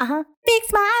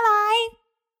 Fix my life.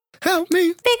 Help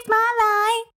me. Fix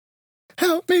my life.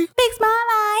 Help me. Fix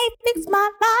my life. Fix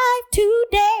my life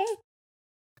today.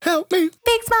 Help me.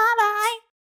 Fix my life.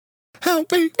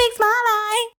 Help me. Fix my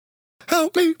life.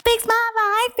 Help me. Fix my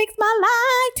life. Fix my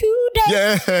life today.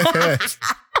 Yes.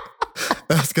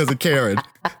 That's because of Karen.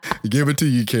 Give it to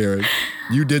you, Karen.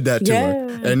 You did that to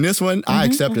her. And this one, I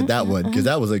accepted that one because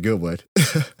that was a good one.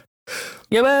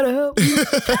 You better help me.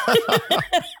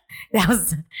 That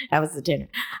was the tenor.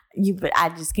 But I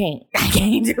just can't. I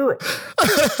can't do it.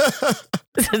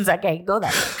 Since I can't go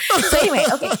that way. So anyway,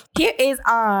 okay. Here is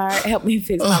our Help Me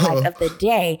Fix My Life of the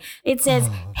day. It says,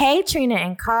 Hey, Trina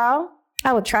and Carl.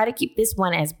 I will try to keep this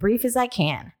one as brief as I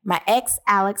can. My ex,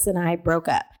 Alex, and I broke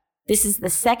up. This is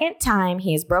the second time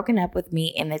he has broken up with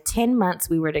me in the 10 months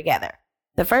we were together.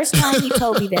 The first time he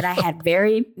told me that I had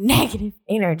very negative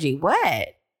energy. What?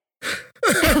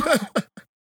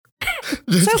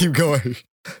 Just keep going.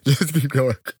 Just keep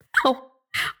going. Oh,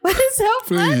 what is so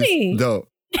funny? Please, don't.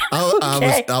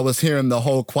 I was hearing the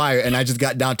whole choir and I just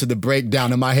got down to the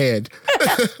breakdown in my head.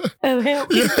 Oh, help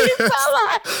me fix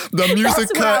my life. The music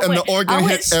cut and the organ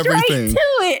hit everything. To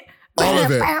it. All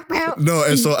of it. No,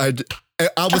 and so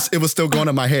it was still going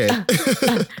in my head.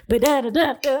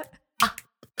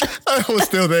 I was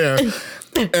still there.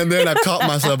 And then I caught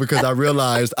myself because I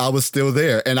realized I was still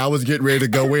there and I was getting ready to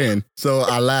go in. So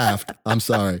I laughed. I'm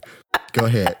sorry. Go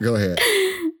ahead.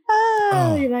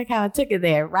 Oh, you like how I took it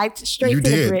there, right? Straight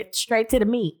to the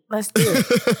meat. Let's do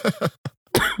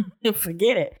it.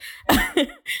 Forget it.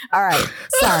 All right.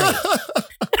 Sorry.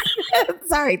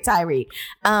 Sorry, Tyree.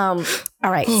 All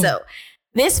right. So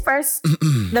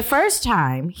the first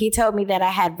time he told me that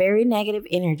I had very negative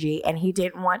energy and he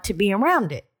didn't want to be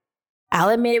around it. I'll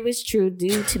admit it was true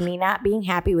due to me not being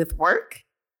happy with work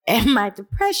and my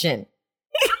depression.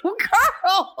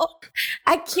 Girl,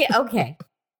 I can't. Okay.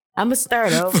 I'm going to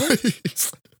start over.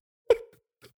 Please.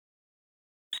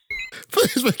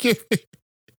 Please forgive me.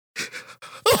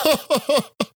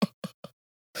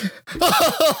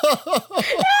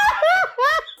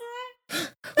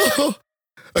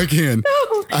 Again,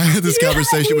 I had this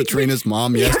conversation with Trina's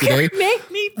mom yesterday. Make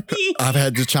me pee. I've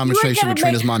had this conversation with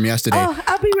Trina's mom yesterday. Oh,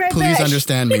 I'll be right back. Please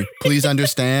understand me. Please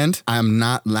understand. I am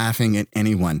not laughing at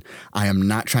anyone. I am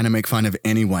not trying to make fun of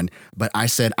anyone. But I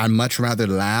said I'd much rather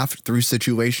laugh through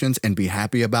situations and be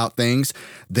happy about things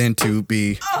than to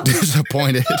be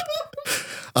disappointed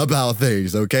about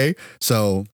things, okay?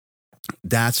 So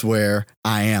that's where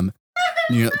I am.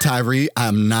 Tyree,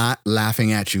 I'm not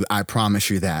laughing at you. I promise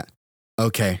you that.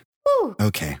 Okay. Ooh.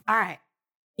 Okay. All right.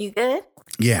 You good?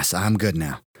 Yes, I'm good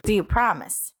now. Do you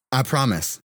promise? I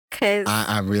promise. Because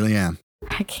I really am.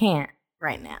 I can't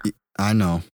right now. I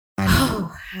know.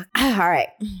 All right.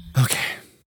 Okay.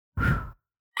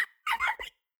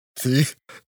 See?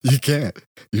 You can't.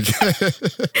 You can't.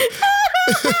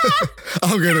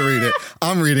 I'm going to read it.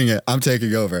 I'm reading it. I'm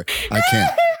taking over. I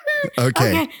can't.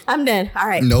 Okay. I'm done. All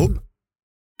right. Nope.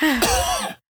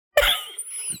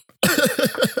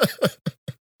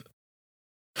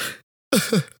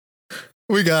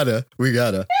 We gotta.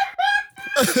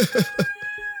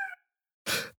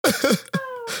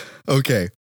 Okay.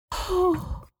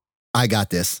 I got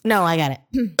this. No, I got it.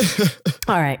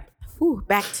 All right. Whew,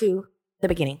 back to the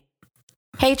beginning.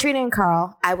 Hey, Trina and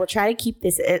Carl, I will try to keep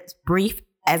this as brief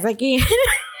as I can.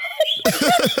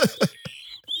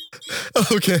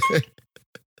 Okay.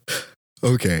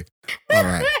 Okay. All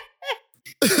right.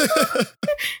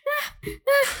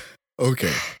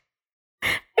 Okay.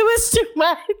 It was too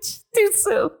much. Too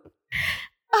soon.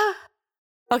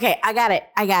 Okay, I got it.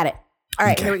 All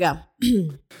right, Okay. here we go.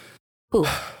 Ooh.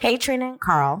 Hey, Trina and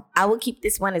Carl, I will keep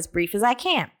this one as brief as I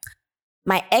can.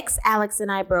 My ex, Alex,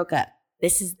 and I broke up.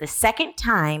 This is the second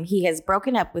time he has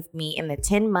broken up with me in the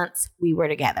 10 months we were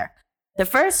together. The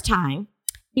first time,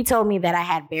 he told me that I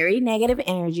had very negative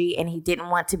energy and he didn't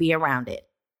want to be around it.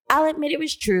 I'll admit it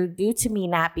was true due to me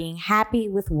not being happy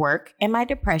with work and my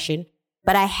depression,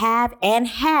 but I have and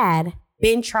had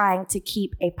been trying to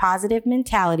keep a positive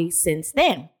mentality since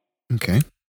then. Okay.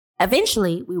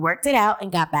 Eventually, we worked it out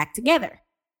and got back together.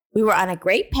 We were on a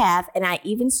great path, and I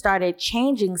even started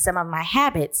changing some of my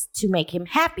habits to make him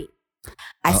happy.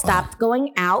 I stopped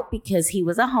going out because he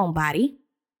was a homebody,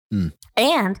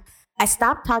 and I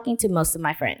stopped talking to most of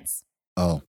my friends.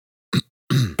 Oh.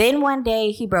 Then one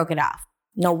day, he broke it off.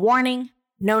 No warning,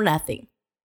 no nothing.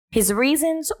 His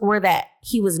reasons were that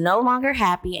he was no longer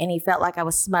happy and he felt like I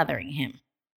was smothering him.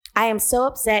 I am so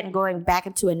upset and going back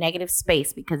into a negative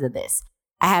space because of this.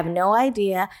 I have no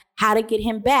idea how to get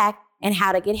him back and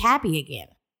how to get happy again.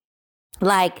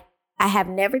 Like, I have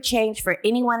never changed for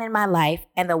anyone in my life,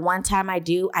 and the one time I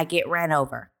do, I get ran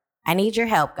over. I need your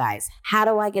help, guys. How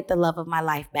do I get the love of my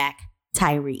life back?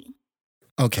 Tyree.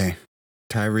 Okay.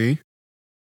 Tyree,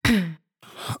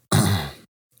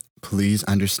 please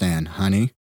understand,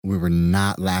 honey, we were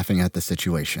not laughing at the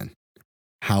situation.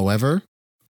 However,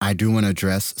 I do want to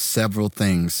address several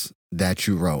things that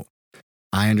you wrote.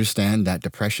 I understand that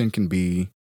depression can be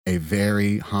a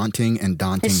very haunting and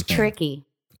daunting It's thing. tricky.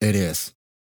 It is.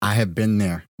 I have been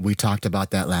there. We talked about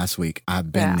that last week.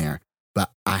 I've been there.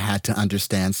 But I had to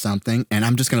understand something. And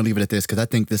I'm just going to leave it at this because I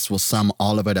think this will sum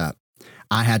all of it up.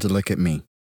 I had to look at me.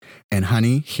 And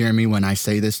honey, hear me when I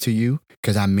say this to you,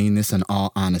 because I mean this in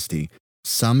all honesty.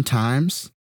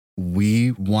 Sometimes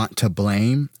we want to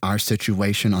blame our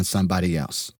situation on somebody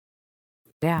else.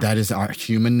 Yeah. That is our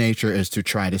human nature, is to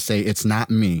try to say, it's not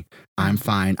me. I'm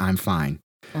fine. I'm fine.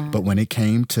 But when it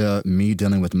came to me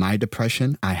dealing with my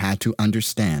depression, I had to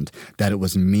understand that it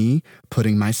was me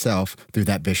putting myself through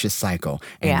that vicious cycle.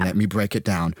 And let me break it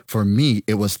down. For me,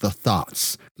 it was the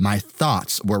thoughts. My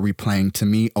thoughts were replaying to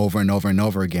me over and over and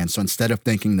over again. So instead of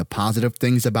thinking the positive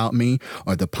things about me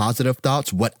or the positive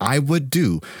thoughts, what I would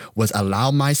do was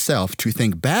allow myself to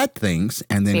think bad things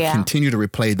and then continue to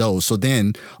replay those. So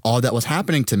then all that was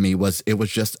happening to me was, it was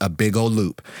just a big old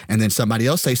loop. And then somebody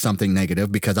else say something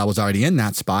negative because I was already in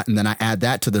that spot, and then I add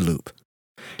that to the loop.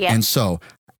 Yeah. And so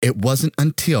it wasn't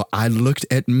until I looked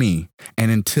at me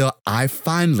and until I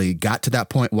finally got to that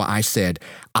point where I said,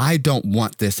 I don't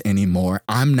want this anymore.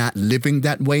 I'm not living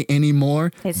that way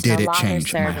anymore. Did it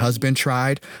change? My husband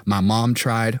tried. My mom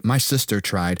tried. My sister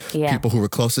tried. People who were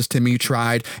closest to me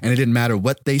tried. And it didn't matter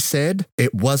what they said.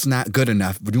 It was not good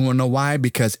enough. Do you want to know why?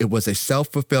 Because it was a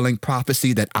self-fulfilling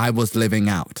prophecy that I was living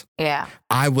out. Yeah.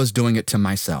 I was doing it to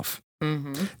myself.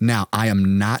 Mm-hmm. Now, I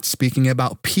am not speaking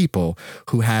about people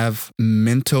who have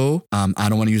mental, I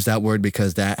don't want to use that word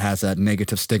because that has a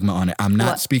negative stigma on it. I'm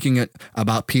not speaking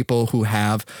about people who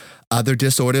have other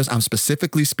disorders. I'm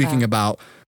specifically speaking about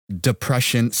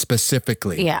depression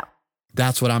specifically. Yeah.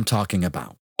 That's what I'm talking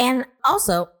about. And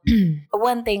also,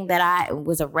 one thing that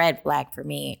was a red flag for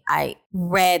me, I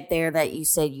read there that you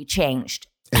said you changed.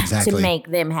 Exactly. To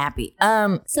make them happy.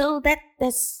 So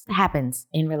this happens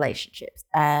in relationships.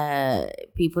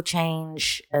 People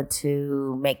change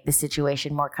to make the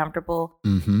situation more comfortable.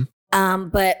 Mm-hmm.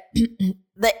 But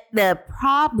the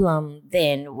problem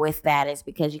then with that is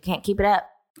because you can't keep it up.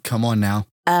 Come on now.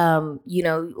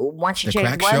 Once you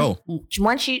change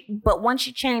once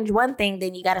you change one thing,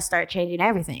 then you got to start changing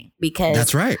everything, because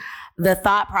that's right. The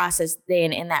thought process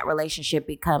then in that relationship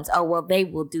becomes, oh, well, they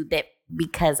will do that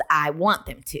because I want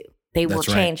them to. They will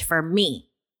change for me.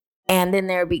 And then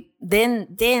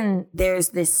then there's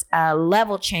this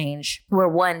level change where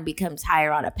one becomes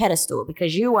higher on a pedestal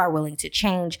because you are willing to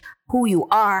change who you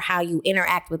are, how you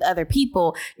interact with other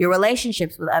people, your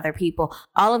relationships with other people,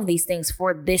 all of these things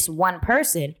for this one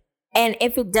person. And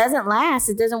if it doesn't last,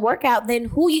 it doesn't work out, then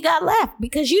who you got left?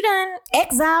 Because you done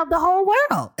exiled the whole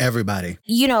world. Everybody.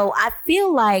 You know, I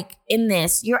feel like in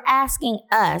this, you're asking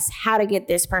us how to get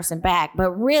this person back.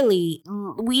 But really,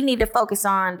 we need to focus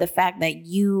on the fact that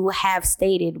you have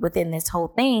stated within this whole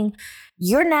thing,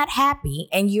 you're not happy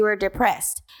and you're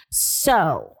depressed.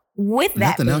 So with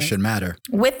that, nothing else should matter.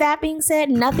 With that being said,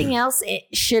 nothing else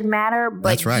should matter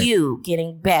but you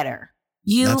getting better.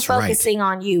 You focusing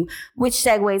on you, which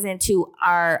segues into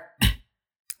our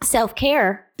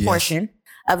self-care portion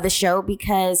of the show,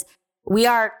 because we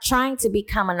are trying to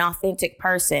become an authentic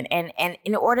person. And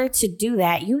in order to do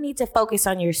that, you need to focus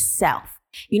on yourself.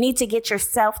 You need to get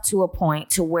yourself to a point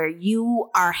to where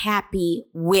you are happy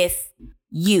with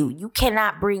you. You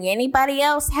cannot bring anybody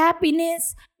else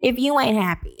happiness if you ain't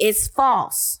happy. It's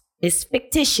false. It's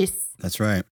fictitious. That's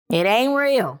right. It ain't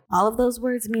real. All of those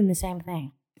words mean the same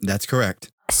thing. That's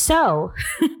correct. So,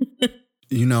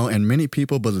 you know, and many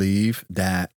people believe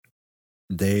that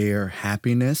their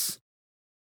happiness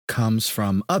comes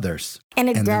from others. And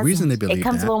it doesn't. The reason they believe it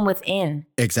comes from within.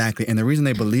 Exactly. And the reason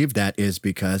they believe that is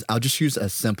because, I'll just use a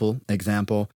simple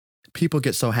example. People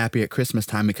get so happy at Christmas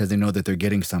time because they know that they're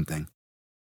getting something.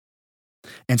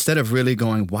 Instead of really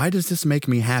going, why does this make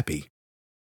me happy?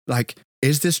 Like,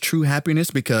 is this true happiness?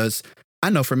 Because I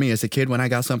know for me as a kid, when I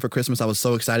got something for Christmas, I was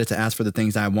so excited to ask for the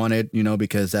things I wanted, you know,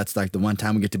 because that's like the one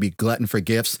time we get to be glutton for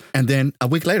gifts. And then a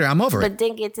week later, I'm over it. But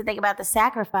didn't get to think about the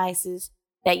sacrifices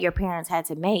that your parents had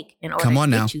to make in order to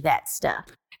get you that stuff.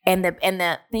 And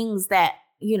the things that,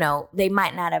 you know, they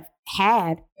might not have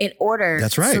had in order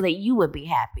so that you would be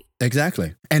happy.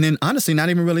 Exactly. And then honestly,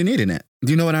 not even really needing it.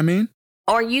 Do you know what I mean?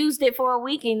 Or used it for a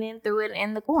week and then threw it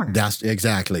in the corner. That's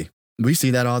exactly. We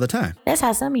see that all the time. That's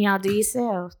how some of y'all do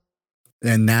yourselves.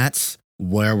 And that's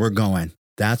where we're going.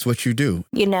 That's what you do.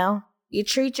 You know, you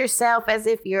treat yourself as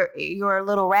if you're a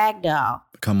little rag doll.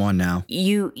 Come on now.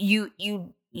 You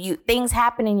things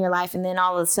happen in your life, and then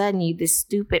all of a sudden you this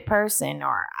stupid person,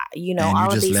 or you know, and all you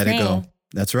of just these let things. It go.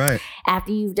 That's right.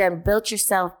 After you've built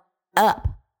yourself up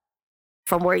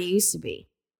from where you used to be,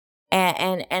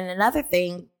 and another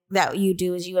thing that you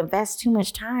do is you invest too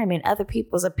much time in other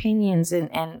people's opinions and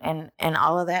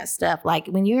all of that stuff. Like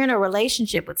when you're in a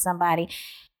relationship with somebody,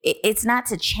 it's not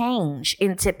to change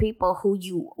into people who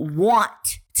you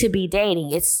want to be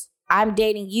dating. It's I'm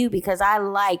dating you because I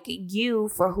like you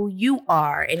for who you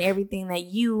are and everything that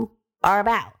you are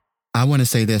about. I want to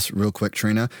say this real quick,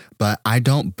 Trina, but I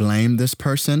don't blame this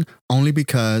person only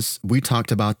because we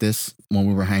talked about this when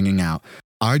we were hanging out.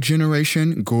 Our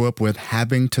generation grew up with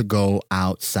having to go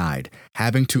outside,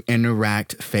 having to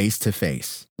interact face to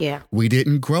face. Yeah. We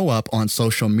didn't grow up on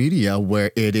social media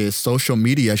where it is social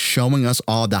media showing us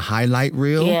all the highlight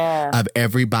reel of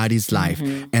everybody's life.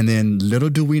 And then little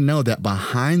do we know that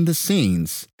behind the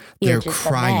scenes, they're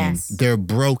crying, they're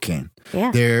broken.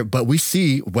 Yeah. But we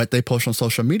see what they post on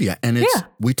social media. And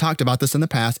we talked about this in the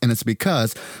past, and it's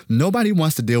because nobody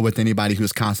wants to deal with anybody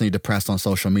who's constantly depressed on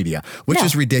social media, which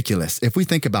is ridiculous. If we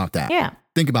think about that. Yeah.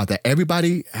 Think about that.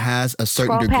 Everybody has a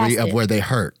certain degree of where they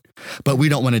hurt. But we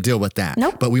don't want to deal with that.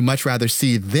 Nope. But we much rather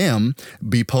see them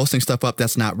be posting stuff up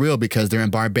that's not real because they're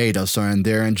in Barbados or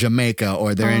they're in Jamaica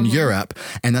or they're in Europe.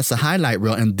 And that's a highlight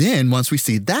reel. And then once we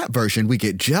see that version, we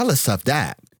get jealous of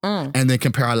that. And then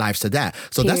compare our lives to that.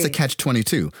 So that's a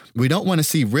catch-22. We don't want to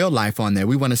see real life on there.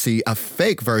 We want to see a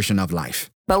fake version of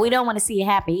life. But we don't want to see you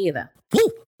happy either.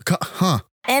 Woo! Huh.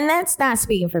 And that's not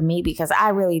speaking for me because I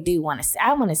really do want to see,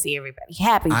 I want to see everybody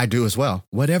happy. I do as well,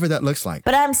 whatever that looks like.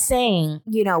 But I'm saying,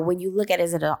 you know, when you look at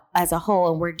it as a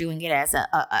whole, and we're doing it as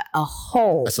a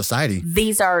whole. A society.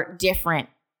 These are different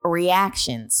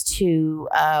reactions to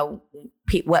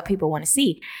what people want to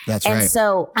see. That's right. And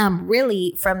so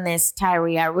really from this,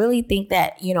 Tyree, I really think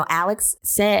that, you know, Alex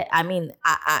said, I mean,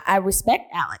 I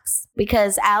respect Alex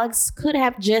because Alex could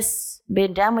have just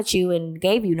been done with you and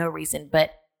gave you no reason,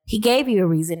 but he gave you a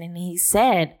reason and he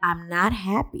said, I'm not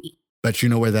happy. But you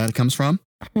know where that comes from?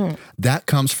 That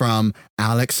comes from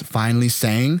Alex finally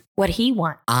saying what he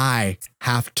wants. I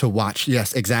have to watch.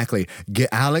 Yes, exactly.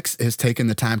 Alex has taken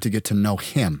the time to get to know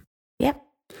him. Yep.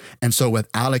 And so with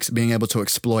Alex being able to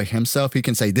exploit himself, he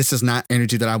can say, this is not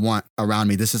energy that I want around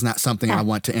me. This is not something I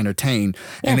want to entertain.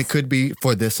 And it could be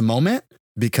for this moment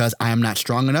because I am not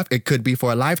strong enough. It could be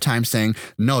for a lifetime saying,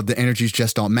 no, the energies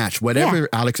just don't match. Whatever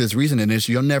Alex's reasoning is,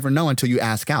 you'll never know until you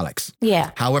ask Alex.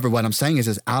 Yeah. However, what I'm saying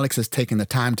is Alex has taken the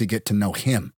time to get to know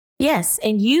him. Yes.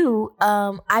 And you,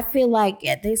 I feel like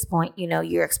at this point,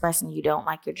 you're expressing you don't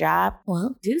like your job.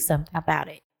 Well, do something about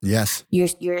it. Yes.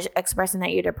 You're expressing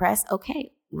that you're depressed.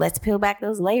 Okay, let's peel back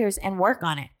those layers and work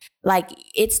on it. Like,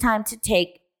 it's time to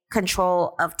take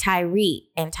control of Tyree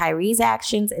and Tyree's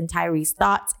actions and Tyree's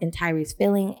thoughts and Tyree's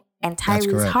feeling and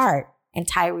Tyree's heart and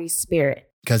Tyree's spirit.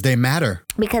 Because they matter.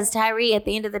 Because Tyree, at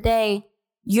the end of the day,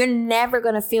 you're never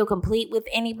going to feel complete with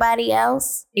anybody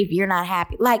else if you're not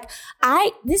happy. Like,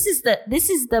 this is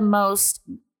the most,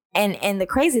 and the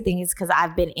crazy thing is because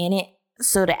I've been in it.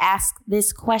 So to ask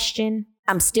this question,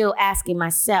 I'm still asking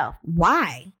myself,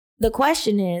 why? The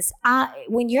question is,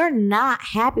 when you're not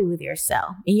happy with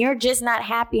yourself and you're just not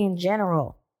happy in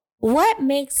general, what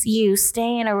makes you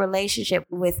stay in a relationship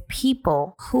with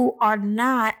people who are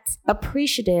not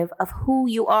appreciative of who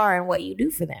you are and what you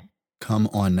do for them? Come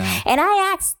on now. And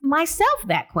I asked myself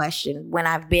that question when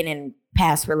I've been in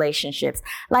past relationships.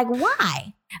 Like,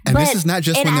 why? And this is not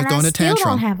just when you're throwing a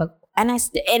tantrum.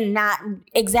 And not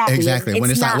exactly. Exactly.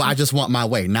 When it's not, well, I just want my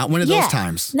way. Not one of those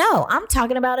times. No, I'm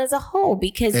talking about as a whole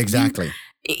because exactly.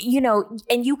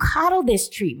 And you coddle this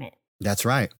treatment. That's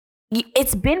right.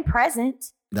 It's been present.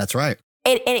 That's right.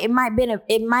 It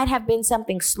might have been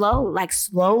something slow, like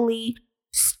slowly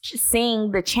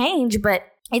seeing the change, but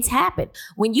it's happened.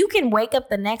 When you can wake up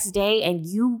the next day and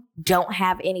you don't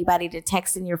have anybody to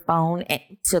text in your phone and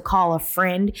to call a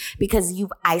friend because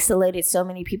you've isolated so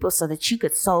many people so that you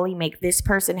could solely make this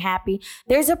person happy,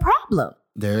 there's a problem.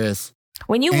 There is.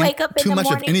 When you wake up in the morning, too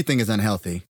much of anything is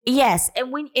unhealthy. Yes,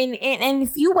 and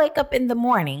if you wake up in the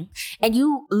morning and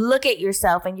you look at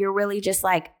yourself and you're really just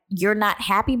like, you're not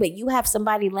happy, but you have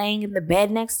somebody laying in the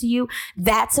bed next to you,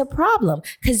 that's a problem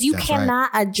because you cannot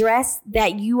address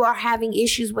that you are having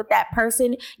issues with that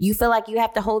person. You feel like you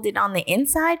have to hold it on the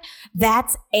inside.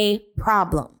 That's a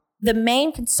problem. The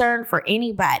main concern for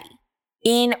anybody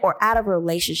in or out of a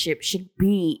relationship should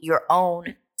be your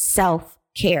own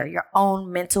self-care, your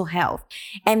own mental health.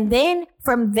 And then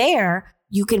from there,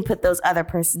 you can put those other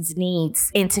person's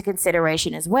needs into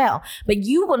consideration as well. But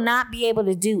you will not be able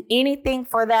to do anything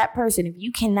for that person if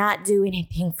you cannot do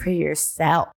anything for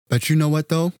yourself. But you know what,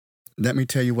 though? Let me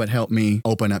tell you what helped me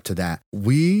open up to that.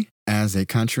 We, as a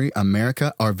country,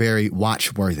 America, are very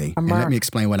watch-worthy. And let me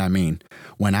explain what I mean.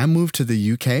 When I moved to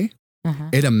the UK,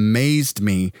 it amazed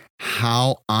me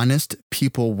how honest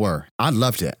people were. I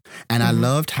loved it. And I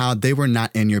loved how they were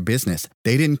not in your business.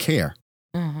 They didn't care.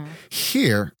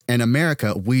 Here in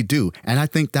America, we do. And I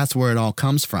think that's where it all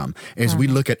comes from, is we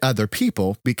look at other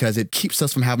people because it keeps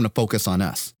us from having to focus on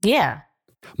us. Yeah.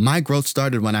 My growth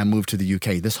started when I moved to the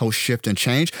UK, this whole shift and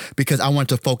change, because I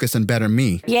wanted to focus and better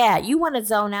me. Yeah, you want to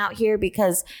zone out here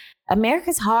because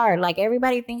America's hard. Like,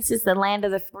 everybody thinks it's the land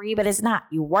of the free, but it's not.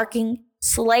 You're working,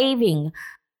 slaving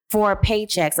for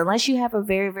paychecks. Unless you have a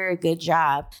very, very good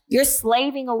job, you're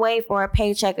slaving away for a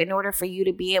paycheck in order for you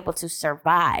to be able to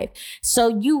survive. So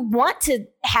you want to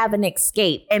have an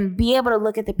escape and be able to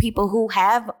look at the people who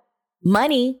have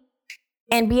money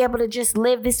and be able to just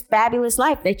live this fabulous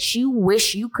life that you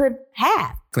wish you could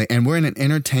have. And we're in an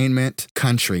entertainment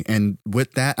country. And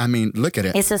with that, I mean, look at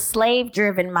it. It's a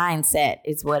slave-driven mindset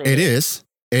is what it is.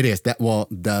 It is.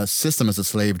 The system is a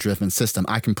slave-driven system.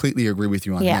 I completely agree with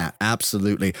you on that.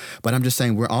 Absolutely. But I'm just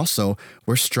saying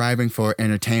we're striving for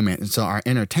entertainment. And so our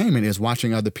entertainment is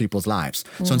watching other people's lives.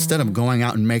 So instead of going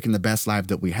out and making the best life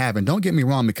that we have, and don't get me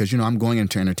wrong, because, I'm going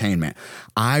into entertainment.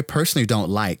 I personally don't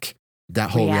like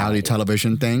that whole reality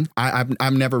television thing.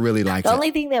 I've never really liked it. The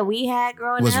only thing that we had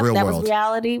growing up that was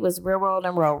reality was Real World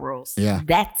and Road Rules. Yeah.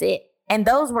 That's it. And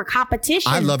those were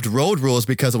competitions. I loved Road Rules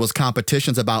because it was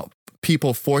competitions about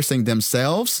people forcing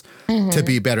themselves to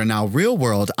be better. Now, Real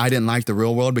World, I didn't like the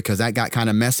Real World because that got kind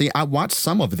of messy. I watched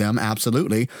some of them,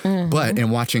 absolutely. But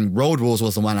in watching Road Rules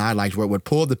was the one I liked, where it would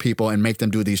pull the people and make them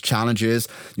do these challenges,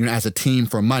 as a team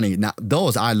for money. Now,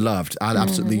 those I loved. I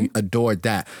absolutely adored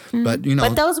that. But,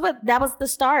 But that was the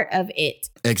start of it.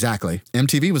 Exactly.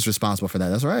 MTV was responsible for that.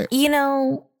 That's right.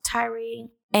 Tyree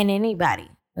and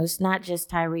anybody. It's not just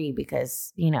Tyree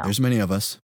because, there's many of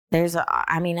us.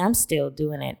 I'm still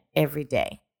doing it every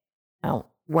day.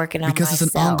 Working on because myself.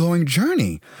 It's an ongoing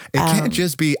journey. It can't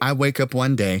just be, I wake up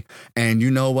one day and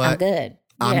you know what? I'm good.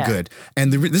 I'm good.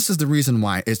 And this is the reason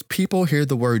why is people hear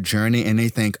the word journey and they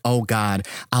think, oh God,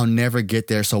 I'll never get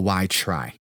there. So why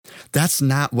try? That's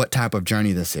not what type of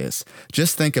journey this is.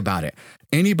 Just think about it.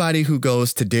 Anybody who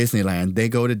goes to Disneyland, they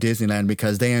go to Disneyland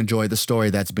because they enjoy the story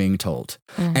that's being told.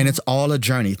 And it's all a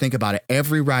journey. Think about it.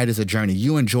 Every ride is a journey.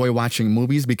 You enjoy watching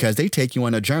movies because they take you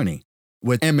on a journey.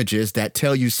 with images that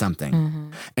tell you something.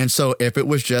 Mm-hmm. And so if it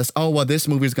was just, oh, well, this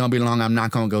movie's going to be long, I'm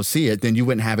not going to go see it, then you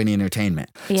wouldn't have any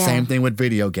entertainment. Yeah. Same thing with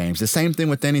video games. The same thing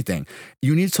with anything.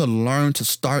 You need to learn to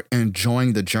start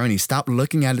enjoying the journey. Stop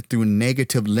looking at it through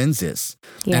negative lenses.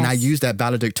 Yes. And I used that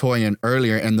valedictorian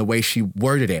earlier in the way she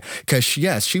worded it. Because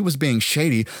yes, she was being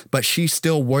shady, but she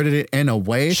still worded it in a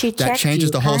way that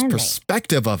changes the whole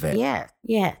perspective of it.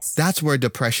 Yes. That's where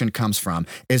depression comes from,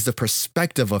 is the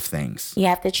perspective of things. You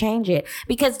have to change it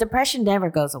because depression never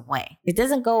goes away. It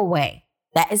doesn't go away.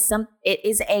 It's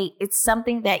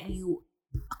something that you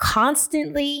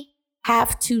constantly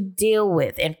have to deal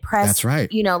with and press. That's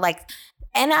right.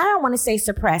 And I don't want to say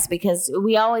suppress because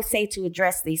we always say to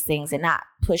address these things and not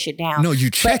push it down. No, you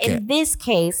check it. But in this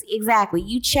case, exactly,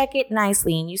 you check it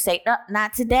nicely and you say, no,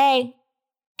 not today.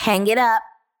 Hang it up.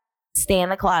 Stay in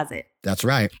the closet. That's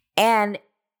right. And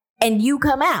you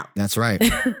come out. That's right.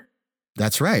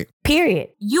 That's right. Period.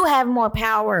 You have more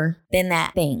power than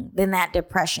that thing, than that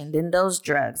depression, than those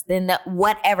drugs, than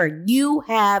whatever. You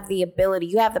have the ability,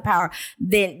 you have the power,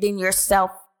 than your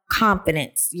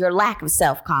self-confidence, your lack of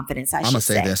self-confidence, I'm going to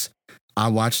say this. I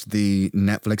watched the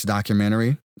Netflix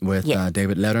documentary with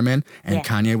David Letterman, and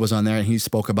Kanye was on there, and he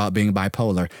spoke about being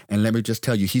bipolar. And let me just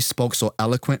tell you, he spoke so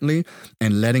eloquently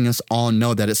and letting us all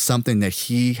know that it's something that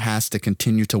he has to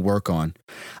continue to work on.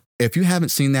 If you haven't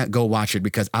seen that, go watch it,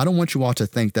 because I don't want you all to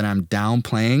think that I'm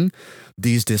downplaying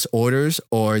these disorders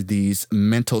or these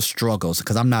mental struggles,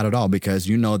 because I'm not at all, because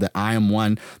you know that I am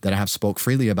one that I have spoke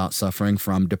freely about suffering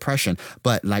from depression.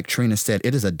 But like Trina said,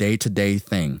 it is a day-to-day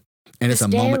thing. And it's a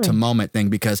moment-to-moment thing,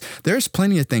 because there's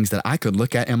plenty of things that I could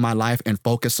look at in my life and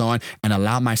focus on and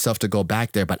allow myself to go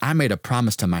back there. But I made a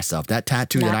promise to myself. That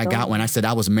tattoo that I got when I said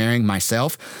I was marrying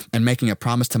myself and making a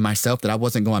promise to myself that I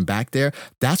wasn't going back there,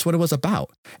 that's what it was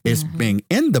about. Is being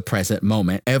in the present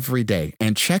moment every day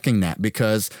and checking that,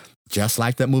 because just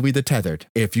like that movie, The Tethered,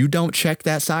 if you don't check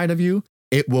that side of you,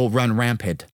 it will run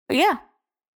rampant. Yeah.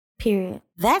 Period.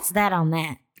 That's that on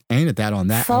that. Ain't it that on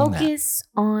that? Focus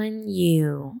on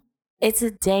you. It's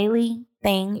a daily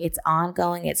thing. It's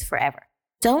ongoing. It's forever.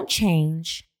 Don't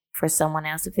change for someone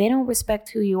else. If they don't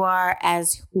respect who you are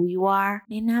as who you are,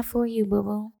 they're not for you,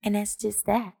 boo-boo. And that's just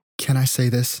that. Can I say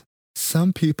this?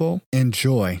 Some people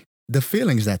enjoy the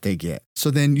feelings that they get. So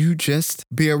then you just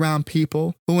be around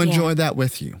people who enjoy that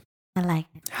with you. I like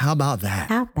it. How about that?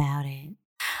 How about it?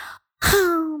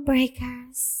 Oh,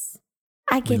 breakers.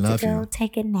 I get to go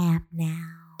take a nap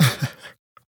now.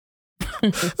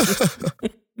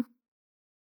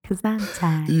 Because I'm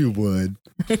tired. You would.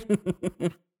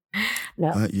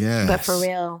 No. Yes. But for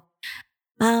real.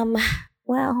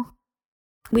 Well,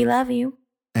 we love you.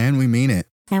 And we mean it.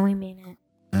 And we mean it.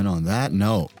 And on that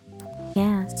note.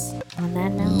 Yes. On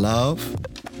that note. Love,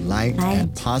 light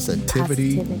and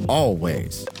positivity.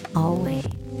 Always. Always.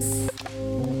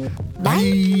 Bye.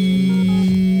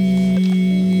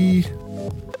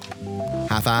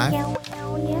 High five.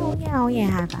 Yeah,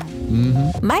 high five.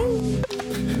 Mm-hmm. Bye.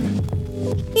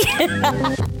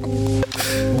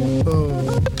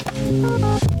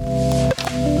 Oh.